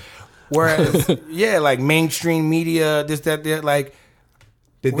saying? Whereas, like mainstream media, this, that, like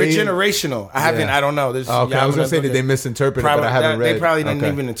We're generational. I don't know. Okay, I was going to say, did they misinterpret it, but I haven't read. They probably didn't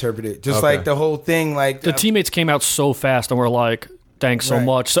even interpret it. Just like the whole thing. Like the teammates came out so fast and were like, thanks so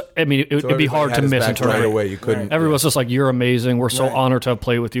much. So, I mean, it'd be hard to misinterpret. Right away. You couldn't. Everyone's just like, you're amazing. We're so honored to have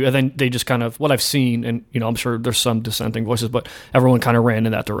played with you. And then they just kind of, what I've seen, and I'm sure there's some dissenting voices, but everyone kind of ran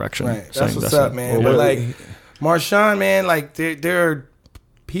in that direction. Right. That's what's up, man. But like Marshawn, man, like there are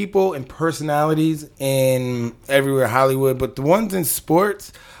people and personalities in everywhere Hollywood, but the ones in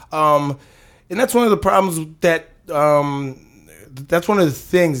sports, and that's one of the problems that. That's one of the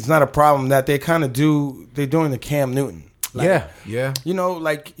things. It's not a problem that they kind of do. They're doing the Cam Newton. Like, yeah.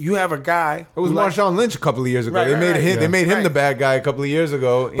 Like you have a guy. It was Marshawn Lynch a couple of years ago. They made him the bad guy a couple of years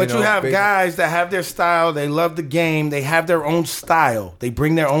ago. But you have guys that have their style. They love the game. They have their own style. They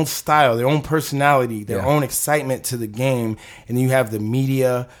bring their own style, their own personality, their own excitement to the game. And then you have the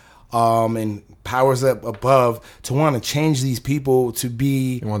media and powers up above to want to change these people to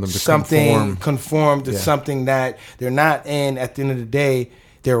be something conform to something that they're not in. At the end of the day,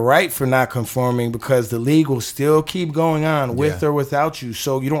 they're right for not conforming because the league will still keep going on with or without you.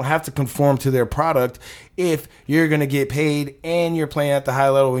 So you don't have to conform to their product if you're going to get paid and you're playing at the high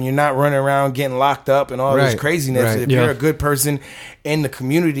level and you're not running around getting locked up and all this craziness. Right. If you're a good person in the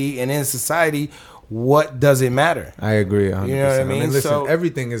community and in society, what does it matter? I agree 100%. You know what I mean? Listen,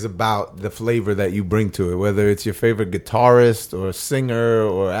 everything is about the flavor that you bring to it, whether it's your favorite guitarist or singer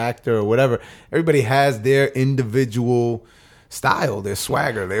or actor or whatever. Everybody has their individual style, their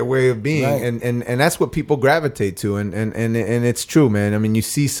swagger, their way of being, and that's what people gravitate to, and it's true, man. I mean, you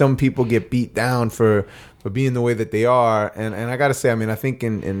see some people get beat down for being the way that they are, and I gotta say, I mean, I think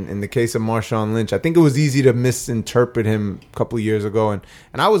in the case of Marshawn Lynch, I think it was easy to misinterpret him a couple of years ago, and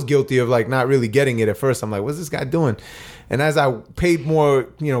I was guilty of like not really getting it at first. I'm like, what's this guy doing? And as I paid more,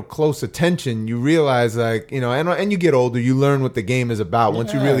 close attention, you realize like, and you get older, you learn what the game is about.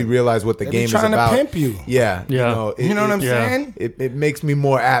 Once you really realize what the game is about. Trying to pimp you. Yeah. You know what I'm saying? It makes me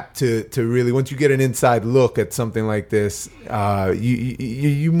more apt to really, once you get an inside look at something like this,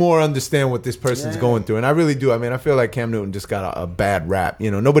 you more understand what this person's going through. And I really do. I mean, I feel like Cam Newton just got a bad rap.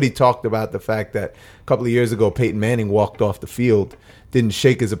 Nobody talked about the fact that a couple of years ago, Peyton Manning walked off the field, didn't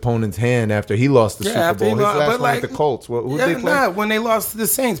shake his opponent's hand after he lost the Super Bowl. His last one with the Colts. Who did they play? When they lost to the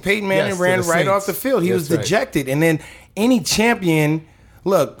Saints, Peyton Manning ran right off the field. He was dejected. And then any champion,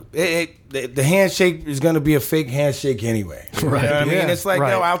 look, the handshake is going to be a fake handshake anyway. Right. You know what I mean? It's like,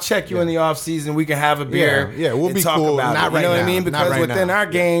 I'll check you in the offseason. We can have a beer. Yeah, we'll be talk cool. about Not it. right You know now. what I mean? Because within our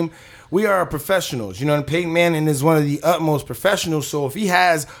game, we are professionals. And Peyton Manning is one of the utmost professionals. So if he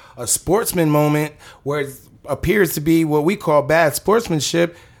has a sportsman moment where it appears to be what we call bad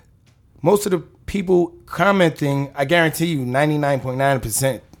sportsmanship, most of the people commenting, I guarantee you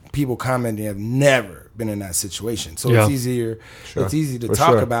 99.9% people commenting have never been in that situation. So it's easier. Sure. It's easy to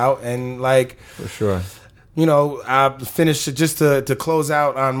talk about. And like, for sure. I finished just to close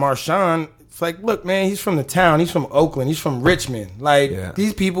out on Marshawn. It's like, look, man, he's from the town. He's from Oakland. He's from Richmond. Like,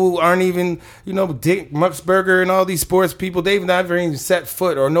 these people aren't even, Dick Muxberger and all these sports people, they've never even set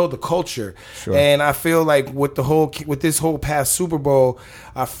foot or know the culture. Sure. And I feel like with this whole past Super Bowl,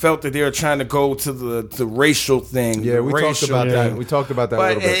 I felt that they were trying to go to the racial thing. Yeah, we talked about that. We talked about that a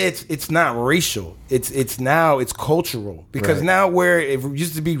little bit. It's not racial. It's now it's cultural. Because now where it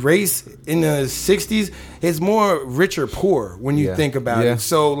used to be race in the 60s, it's more rich or poor when you think about it.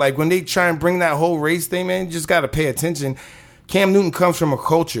 So like when they try and bring that whole race thing, man, you just got to pay attention. Cam Newton comes from a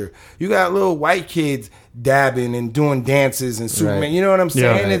culture. You got little white kids dabbing and doing dances and Superman. You know what I'm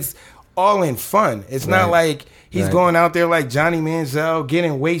saying? It's all in fun. It's not like he's going out there like Johnny Manziel,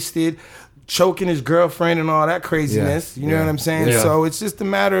 getting wasted, choking his girlfriend and all that craziness. You know what I'm saying? Yeah. So it's just a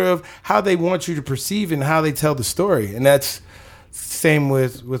matter of how they want you to perceive and how they tell the story. And that's same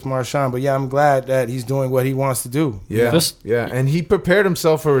with Marshawn. But I'm glad that he's doing what he wants to do. Yeah. And he prepared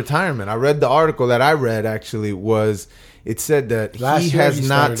himself for retirement. I read the article that I read actually it said that he has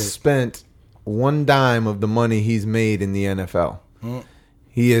not spent one dime of the money he's made in the NFL.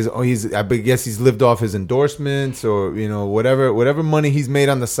 I guess he's lived off his endorsements or whatever money he's made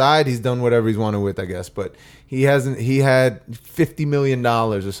on the side, he's done whatever he's wanted with, I guess. But he had $50 million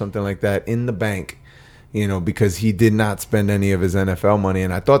or something like that in the bank, because he did not spend any of his NFL money.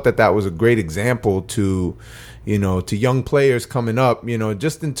 And I thought that was a great example to young players coming up,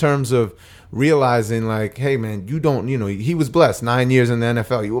 just in terms of realizing like, hey man, you don't, he was blessed 9 years in the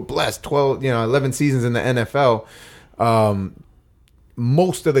NFL. You were blessed 11 seasons in the NFL.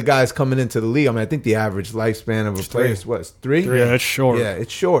 Most of the guys coming into the league, I mean, I think the average lifespan of a player is what, 3? Yeah, it's short. Yeah,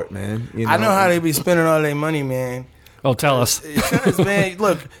 it's short, man. I know how they be spending all their money, man. Oh, tell us. Because, man,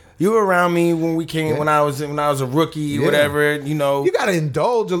 look, You were around me when we came when I was a rookie, whatever. You know, you gotta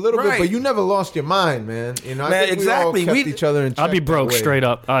indulge a little bit, but you never lost your mind, man. You know, I think exactly. We all kept each other in check. I'd be broke straight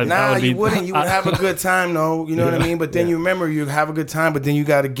up. You wouldn't. You would have a good time, though. You know what I mean? But then you remember you have a good time, but then you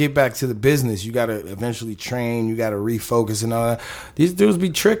got to get back to the business. You got to eventually train. You got to refocus and all that. These dudes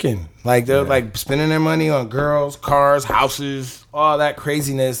be tricking. Like they're like spending their money on girls, cars, houses, all that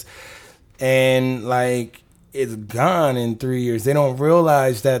craziness, and like. It's gone in 3 years. They don't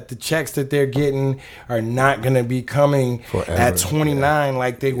realize that the checks that they're getting are not going to be coming forever, at 29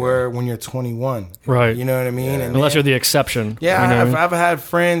 like they were when you're 21. Right. You know what I mean? And unless you're the exception. Yeah, you know? I've had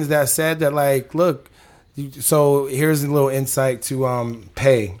friends that said that, like, look, so here's a little insight to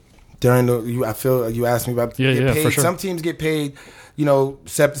pay during the. I feel you asked me about paid. For sure. Some teams get paid,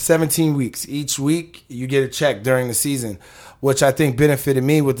 17 weeks. Each week you get a check during the season, which I think benefited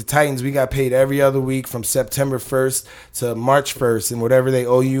me with the Titans. We got paid every other week from September 1st to March 1st, and whatever they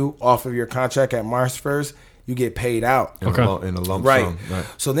owe you off of your contract at March 1st, you get paid out. In a lump sum. Right.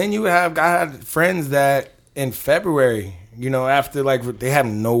 So then I had friends that in February, after like they have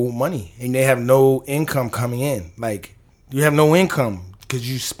no money and they have no income coming in. Like you have no income because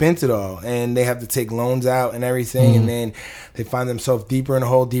you spent it all, and they have to take loans out and everything, and then they find themselves deeper in the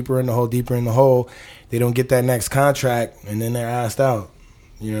hole, deeper in the hole, deeper in the hole. They don't get that next contract, and then they're asked out.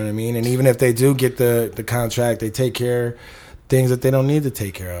 You know what I mean? And even if they do get the contract, they take care of things that they don't need to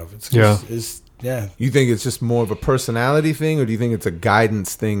take care of. You think it's just more of a personality thing, or do you think it's a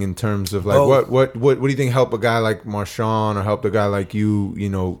guidance thing in terms of like what do you think help a guy like Marshawn or help a guy like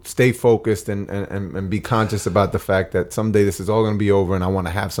you, stay focused and be conscious about the fact that someday this is all going to be over and I want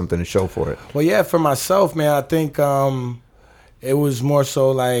to have something to show for it? Well, yeah, for myself, man, I think it was more so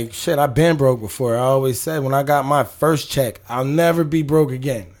like, shit, I've been broke before. I always said when I got my first check, I'll never be broke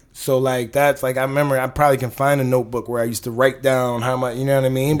again. So, like, that's like, I remember I probably can find a notebook where I used to write down how much, you know what I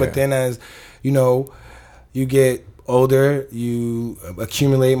mean? But then as, you get older, you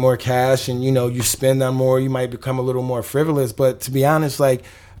accumulate more cash and, you spend on more, you might become a little more frivolous. But to be honest, like,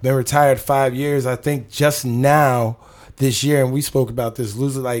 I've been retired 5 years. I think just now, this year, and we spoke about this,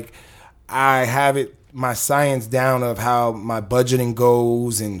 like, I have my science down of how my budgeting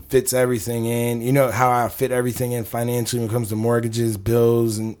goes and fits everything in, how I fit everything in financially when it comes to mortgages,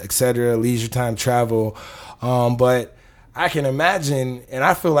 bills, and et cetera, leisure time, travel. But I can imagine, and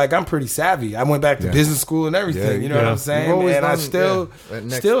I feel like I'm pretty savvy. I went back to business school and everything, you know what I'm saying? And I still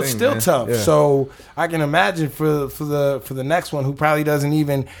tough. Yeah. So I can imagine for the next one who probably doesn't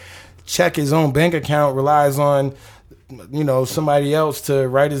even check his own bank account, relies on somebody else to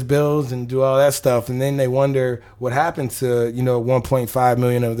write his bills and do all that stuff, and then they wonder what happened to 1.5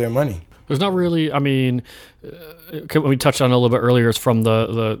 million of their money. There's not really. I mean, we touched on it a little bit earlier. It's from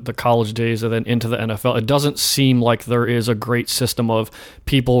the college days and then into the NFL. It doesn't seem like there is a great system of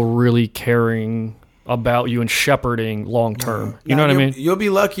people really caring about you and shepherding long term. You know what I mean? You'll be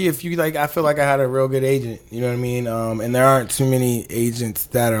lucky if you like. I feel like I had a real good agent. You know what I mean? And there aren't too many agents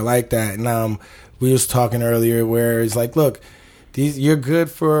that are like that. And we was talking earlier where it's like, look, you're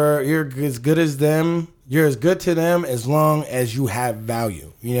as good as them. You're as good to them as long as you have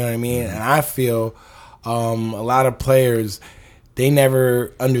value. You know what I mean? And I feel a lot of players, they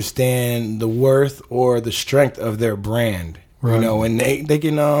never understand the worth or the strength of their brand. Right. And they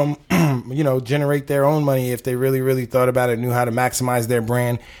can generate their own money if they really, really thought about it, knew how to maximize their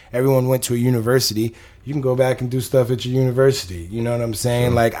brand. Everyone went to a university. You can go back and do stuff at your university. You know what I'm saying?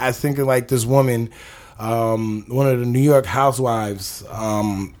 Sure. Like, I think of like this woman, one of the New York housewives,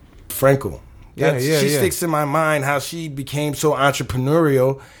 Frankel. She sticks in my mind how she became so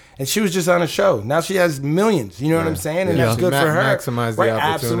entrepreneurial, and she was just on a show. Now she has millions. You know what I'm saying? And that's good for her. Maximize the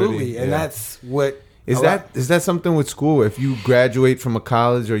opportunity. Absolutely. And that's what... Is that something with school? If you graduate from a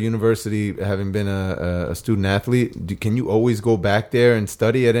college or university having been a student athlete, can you always go back there and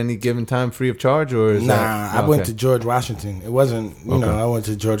study at any given time free of charge? Or I went to George Washington. It wasn't, I went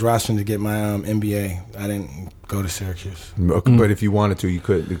to George Washington to get my MBA. I didn't go to Syracuse. Okay, but if you wanted to, you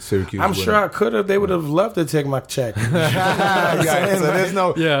could. Syracuse. I'm sure I could have. They would have loved to take my check. So there's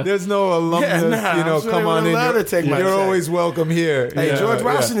no alumnus. Come on in. You're always welcome here. Hey, George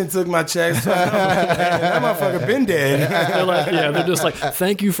Washington took my check. So that motherfucker been dead. They're just like,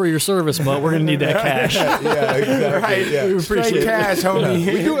 thank you for your service, but we're gonna need that cash. Exactly. Right. Yeah. We appreciate cash, homie.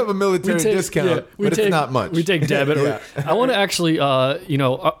 We do have a military discount, but it's not much. We take debit. I want to actually,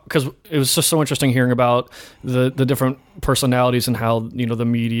 because it was just so interesting hearing about the different personalities and how the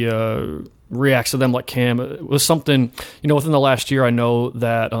media reacts to them. Like Cam, it was something within the last year. I know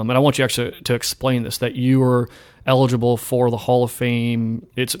that, and I want you actually to explain this, that you were eligible for the Hall of Fame.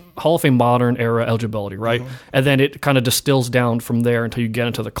 It's Hall of Fame modern era eligibility, right? Mm-hmm. And then it kind of distills down from there until you get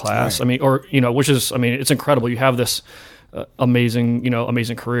into the class. Right. I mean, or, which is, it's incredible. You have this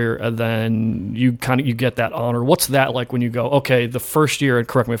amazing career, and then you get that honor. What's that like when you go, okay, the first year, and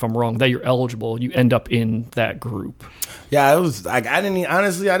correct me if I'm wrong, that you're eligible, you end up in that group? Yeah, it was like I didn't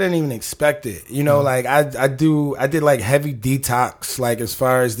even expect it. Like I did like heavy detox, like as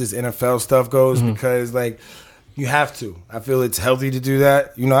far as this NFL stuff goes, because like you have to. I feel it's healthy to do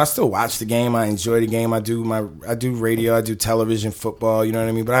that. I still watch the game. I enjoy the game. I do radio. I do television, football. You know what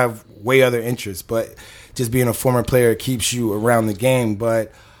I mean? But I have way other interests. But just being a former player keeps you around the game.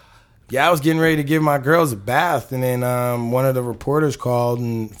 But yeah, I was getting ready to give my girls a bath, and then one of the reporters called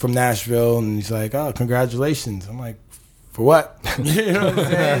from Nashville, and he's like, "Oh, congratulations!" I'm like, "For what?" You know what I'm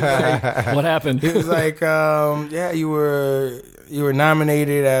saying? Like, what happened? He was like, "Yeah, you were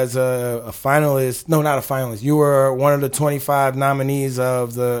nominated as a finalist. No, not a finalist. You were one of the 25 nominees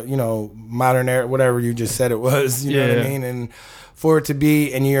of the modern era, whatever you just said it was. You know what I mean?" And for it to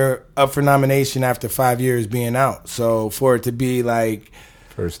be, and you're up for nomination after 5 years being out. So for it to be like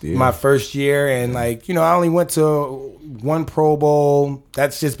my first year, and like, I only went to one Pro Bowl.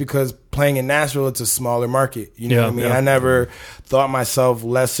 That's just because playing in Nashville, it's a smaller market. You know what I mean? I never thought myself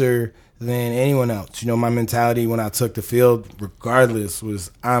lesser than anyone else. My mentality when I took the field, regardless,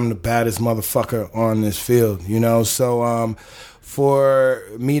 was I'm the baddest motherfucker on this field. So for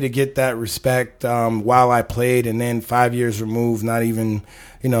me to get that respect while I played, and then 5 years removed, not even,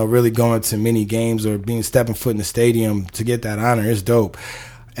 really going to many games or stepping foot in the stadium, to get that honor is dope.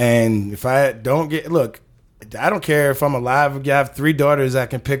 And if I don't I don't care if I'm alive. I have 3 daughters that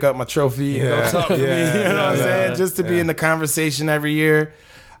can pick up my trophy and go talk to me. You know what I'm saying? Just to be in the conversation every year,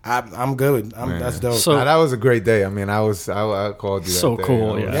 I'm good. That's dope. So that was a great day. I called you. So that day,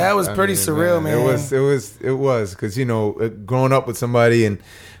 cool. Yeah, it was pretty surreal, man. It was because growing up with somebody and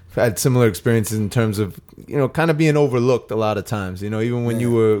had similar experiences in terms of kind of being overlooked a lot of times. Even when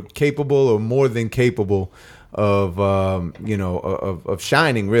you were capable or more than capable of of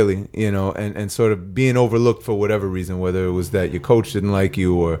shining, really, and sort of being overlooked for whatever reason, whether it was that your coach didn't like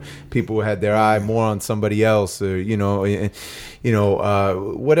you or people had their eye more on somebody else, or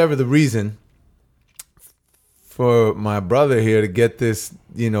whatever the reason. For my brother here to get this,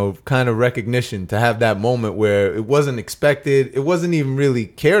 kind of recognition, to have that moment where it wasn't expected, it wasn't even really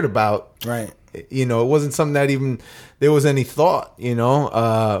cared about, right? It wasn't something that even there was any thought,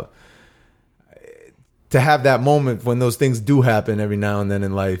 to have that moment when those things do happen every now and then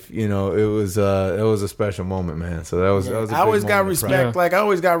in life, it was a special moment, man. So that was a I always got respect. Like I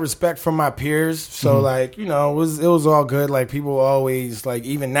always got respect from my peers. So like, it was all good. Like people always, like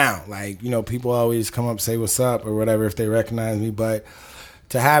even now, like, people always come up, say what's up or whatever if they recognize me. But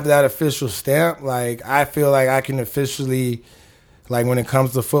to have that official stamp, like I feel like I can officially, like when it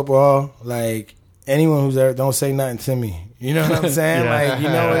comes to football, like anyone who's there, don't say nothing to me. You know what I'm saying? Like, you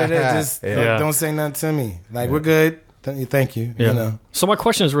know what it is. Just don't say nothing to me. Like, we're good. Thank you. Yeah. So my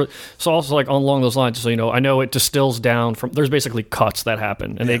question is, also like along those lines. So I know it distills down from. There's basically cuts that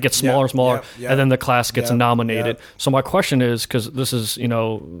happen, and they get smaller and smaller, and then the class gets nominated. So my question is, because this is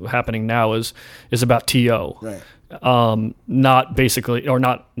happening now, is about TO. Right. Not basically, or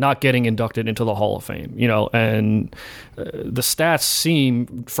not getting inducted into the Hall of Fame, and the stats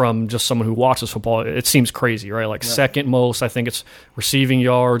seem, from just someone who watches football, it seems crazy, right? Like second most, I think it's receiving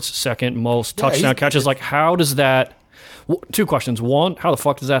yards, second most touchdown catches. Like, how does that? 2 questions. 1, how the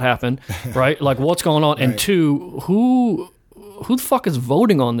fuck does that happen, right? Like, what's going on? And 2, who the fuck is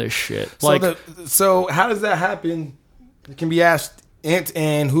voting on this shit? Like, so how does that happen? It can be asked.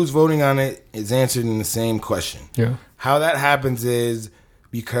 And who's voting on it is answered in the same question. Yeah. How that happens is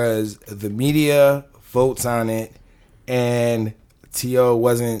because the media votes on it, and T.O.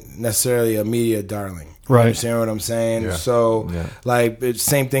 wasn't necessarily a media darling. Right. You understand what I'm saying? Yeah. So, like, it's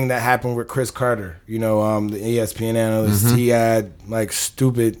same thing that happened with Chris Carter. The ESPN analyst, he had, like,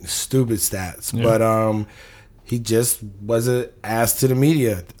 stupid stats. Yeah. But, he just wasn't asked to the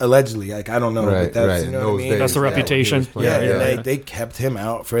media, allegedly. Like, I don't know. Right, but that's, you know what I mean? Days, that's the reputation. They kept him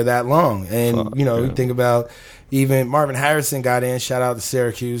out for that long. And, you think about even Marvin Harrison got in, shout out to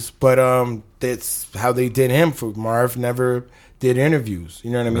Syracuse. But that's how they did him. For Marv never did interviews.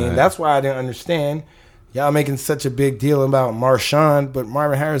 You know what I mean? Right. That's why I didn't understand. Y'all making such a big deal about Marshawn, but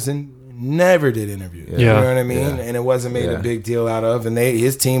Marvin Harrison never did interviews. You know what I mean? Yeah. And it wasn't made a big deal out of. And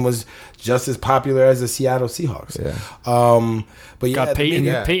his team was just as popular as the Seattle Seahawks. Yeah. But got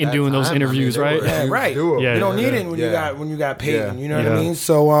Peyton doing those interviews, right? Yeah, right. You don't need it when you got Peyton. You know what I mean?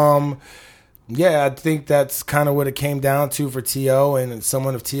 So I think that's kind of what it came down to for T.O. and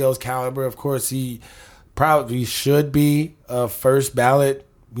someone of T.O.'s caliber. Of course, he probably should be a first ballot,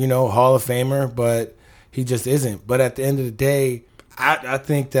 Hall of Famer, but he just isn't. But at the end of the day, I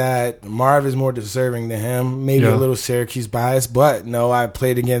think that Marv is more deserving than him. Maybe a little Syracuse bias, but no, I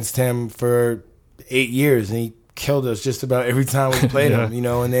played against him for 8 years, and he killed us just about every time we played him,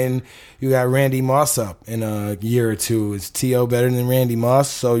 And then you got Randy Moss up in a year or two. Is T.O. better than Randy Moss?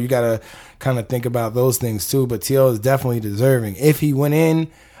 So you got to kind of think about those things too. But T.O. is definitely deserving. If he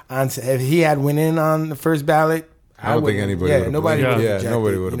had went in on the first ballot, I don't think anybody would have nobody would have rejected.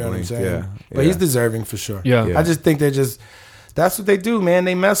 Nobody would have blinked. Yeah. But he's deserving for sure. Yeah. I just think that's what they do, man.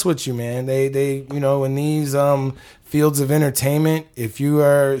 They mess with you, man. They in these fields of entertainment, if you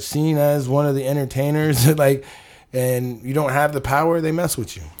are seen as one of the entertainers, and you don't have the power, they mess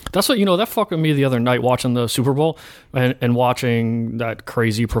with you. That's what, that fucked with me the other night watching the Super Bowl and watching that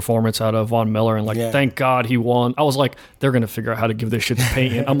crazy performance out of Von Miller and thank God he won. I was like, they're going to figure out how to give this shit to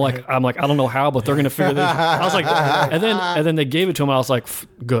Peyton. I'm like, I don't know how, but they're going to figure this. I was like, and then they gave it to him. I was like,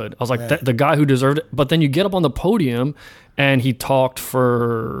 good. I was like, the guy who deserved it. But then you get up on the podium and he talked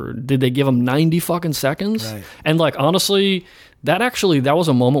for, did they give him 90 fucking seconds? Right. And honestly, that was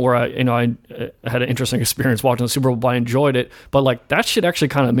a moment where I had an interesting experience watching the Super Bowl, but I enjoyed it. But that shit actually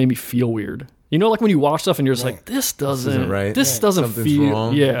kind of made me feel weird. When you watch stuff and you're just like, this doesn't feel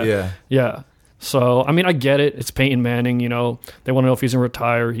wrong. Yeah. So I get it. It's Peyton Manning. They want to know if he's gonna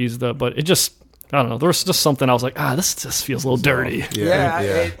retire. But it just, I don't know. There's just something I was like, this just feels a little dirty.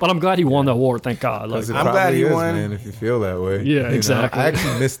 But I'm glad he won the award. Thank God. I'm glad he won, man. If you feel that way, yeah, exactly. I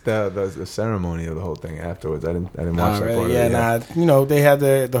actually missed the ceremony of the whole thing afterwards. I didn't watch that part. Yeah, they had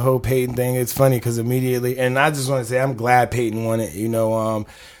the whole Peyton thing. It's funny because immediately, and I just want to say, I'm glad Peyton won it.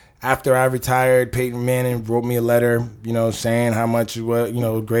 After I retired, Peyton Manning wrote me a letter, saying how much it was,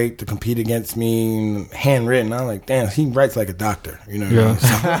 great to compete against me, handwritten. I'm like, damn, he writes like a doctor, What I mean?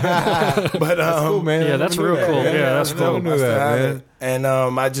 So, but that's cool, man. Yeah, that's real cool. Yeah, that's cool. I knew that, man. And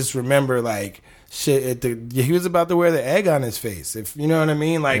I just remember shit. He was about to wear the egg on his face. If you know what I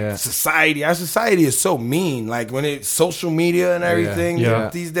mean, society, our society is so mean. When it's social media and everything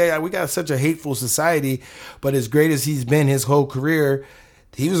these days, we got such a hateful society. But as great as he's been his whole career,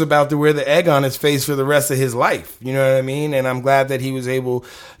 he was about to wear the egg on his face for the rest of his life. You know what I mean? And I'm glad that he was able,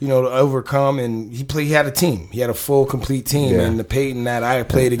 to overcome. And he had a team. He had a full, complete team. Yeah. And the Peyton that I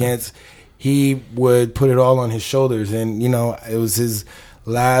played against, he would put it all on his shoulders. And, it was his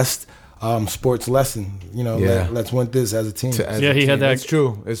last sports lesson. Let's win this as a team. He had that. It's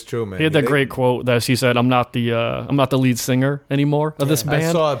true, man. He had that great quote that he said, "I'm not the lead singer anymore of this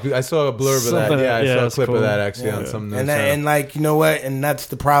band." I saw a blurb of that. Yeah, I saw a clip of that actually on some. And you know what? And that's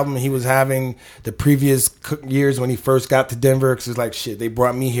the problem he was having the previous years when he first got to Denver. Because it's like, shit, they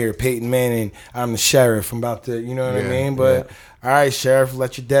brought me here, Peyton Manning. I'm the sheriff. I'm about to, you know what I mean? But all right, sheriff,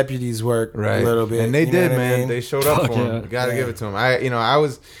 let your deputies work a little bit. And they did, man. They showed up for him. You got to give it to him.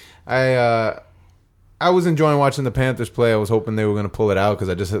 I was enjoying watching the Panthers play. I was hoping they were going to pull it out because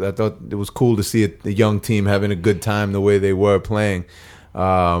I thought it was cool to see the young team having a good time the way they were playing.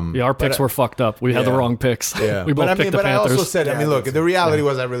 Our picks were fucked up. We had the wrong picks. Yeah. We both picked the Panthers. I also said, look, the reality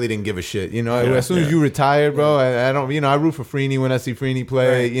was I really didn't give a shit. As soon as you retired, bro, I don't. I root for Freeney when I see Freeney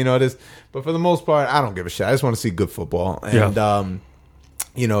play. Right. But for the most part, I don't give a shit. I just want to see good football. And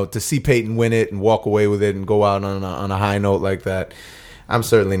to see Peyton win it and walk away with it and go out on a high note like that, I'm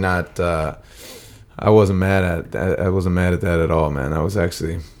certainly not. I wasn't mad at that. I wasn't mad at that at all, man. It's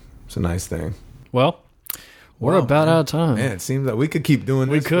a nice thing. Well, we're about out of time. Man, it seems like we could keep doing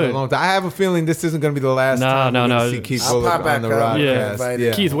this for a long time. I have a feeling this isn't going to be the last time we see Keith Bulluck on the Rodcast.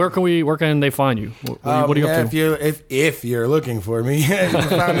 Yeah. Keith, where can they find you? What are you up to? If you're looking for me, you can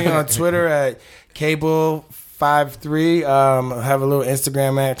find me on Twitter at Cable53. I have a little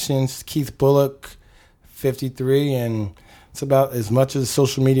Instagram action, Keith Bulluck 53, and it's about as much as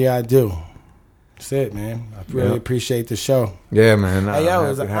social media I do. That's it, man. I really appreciate the show. Yeah, man. It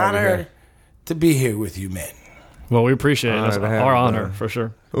was an honor to be here with you, man. Well, we appreciate it. It's our honor, for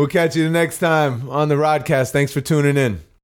sure. We'll catch you the next time on the Rodcast. Thanks for tuning in.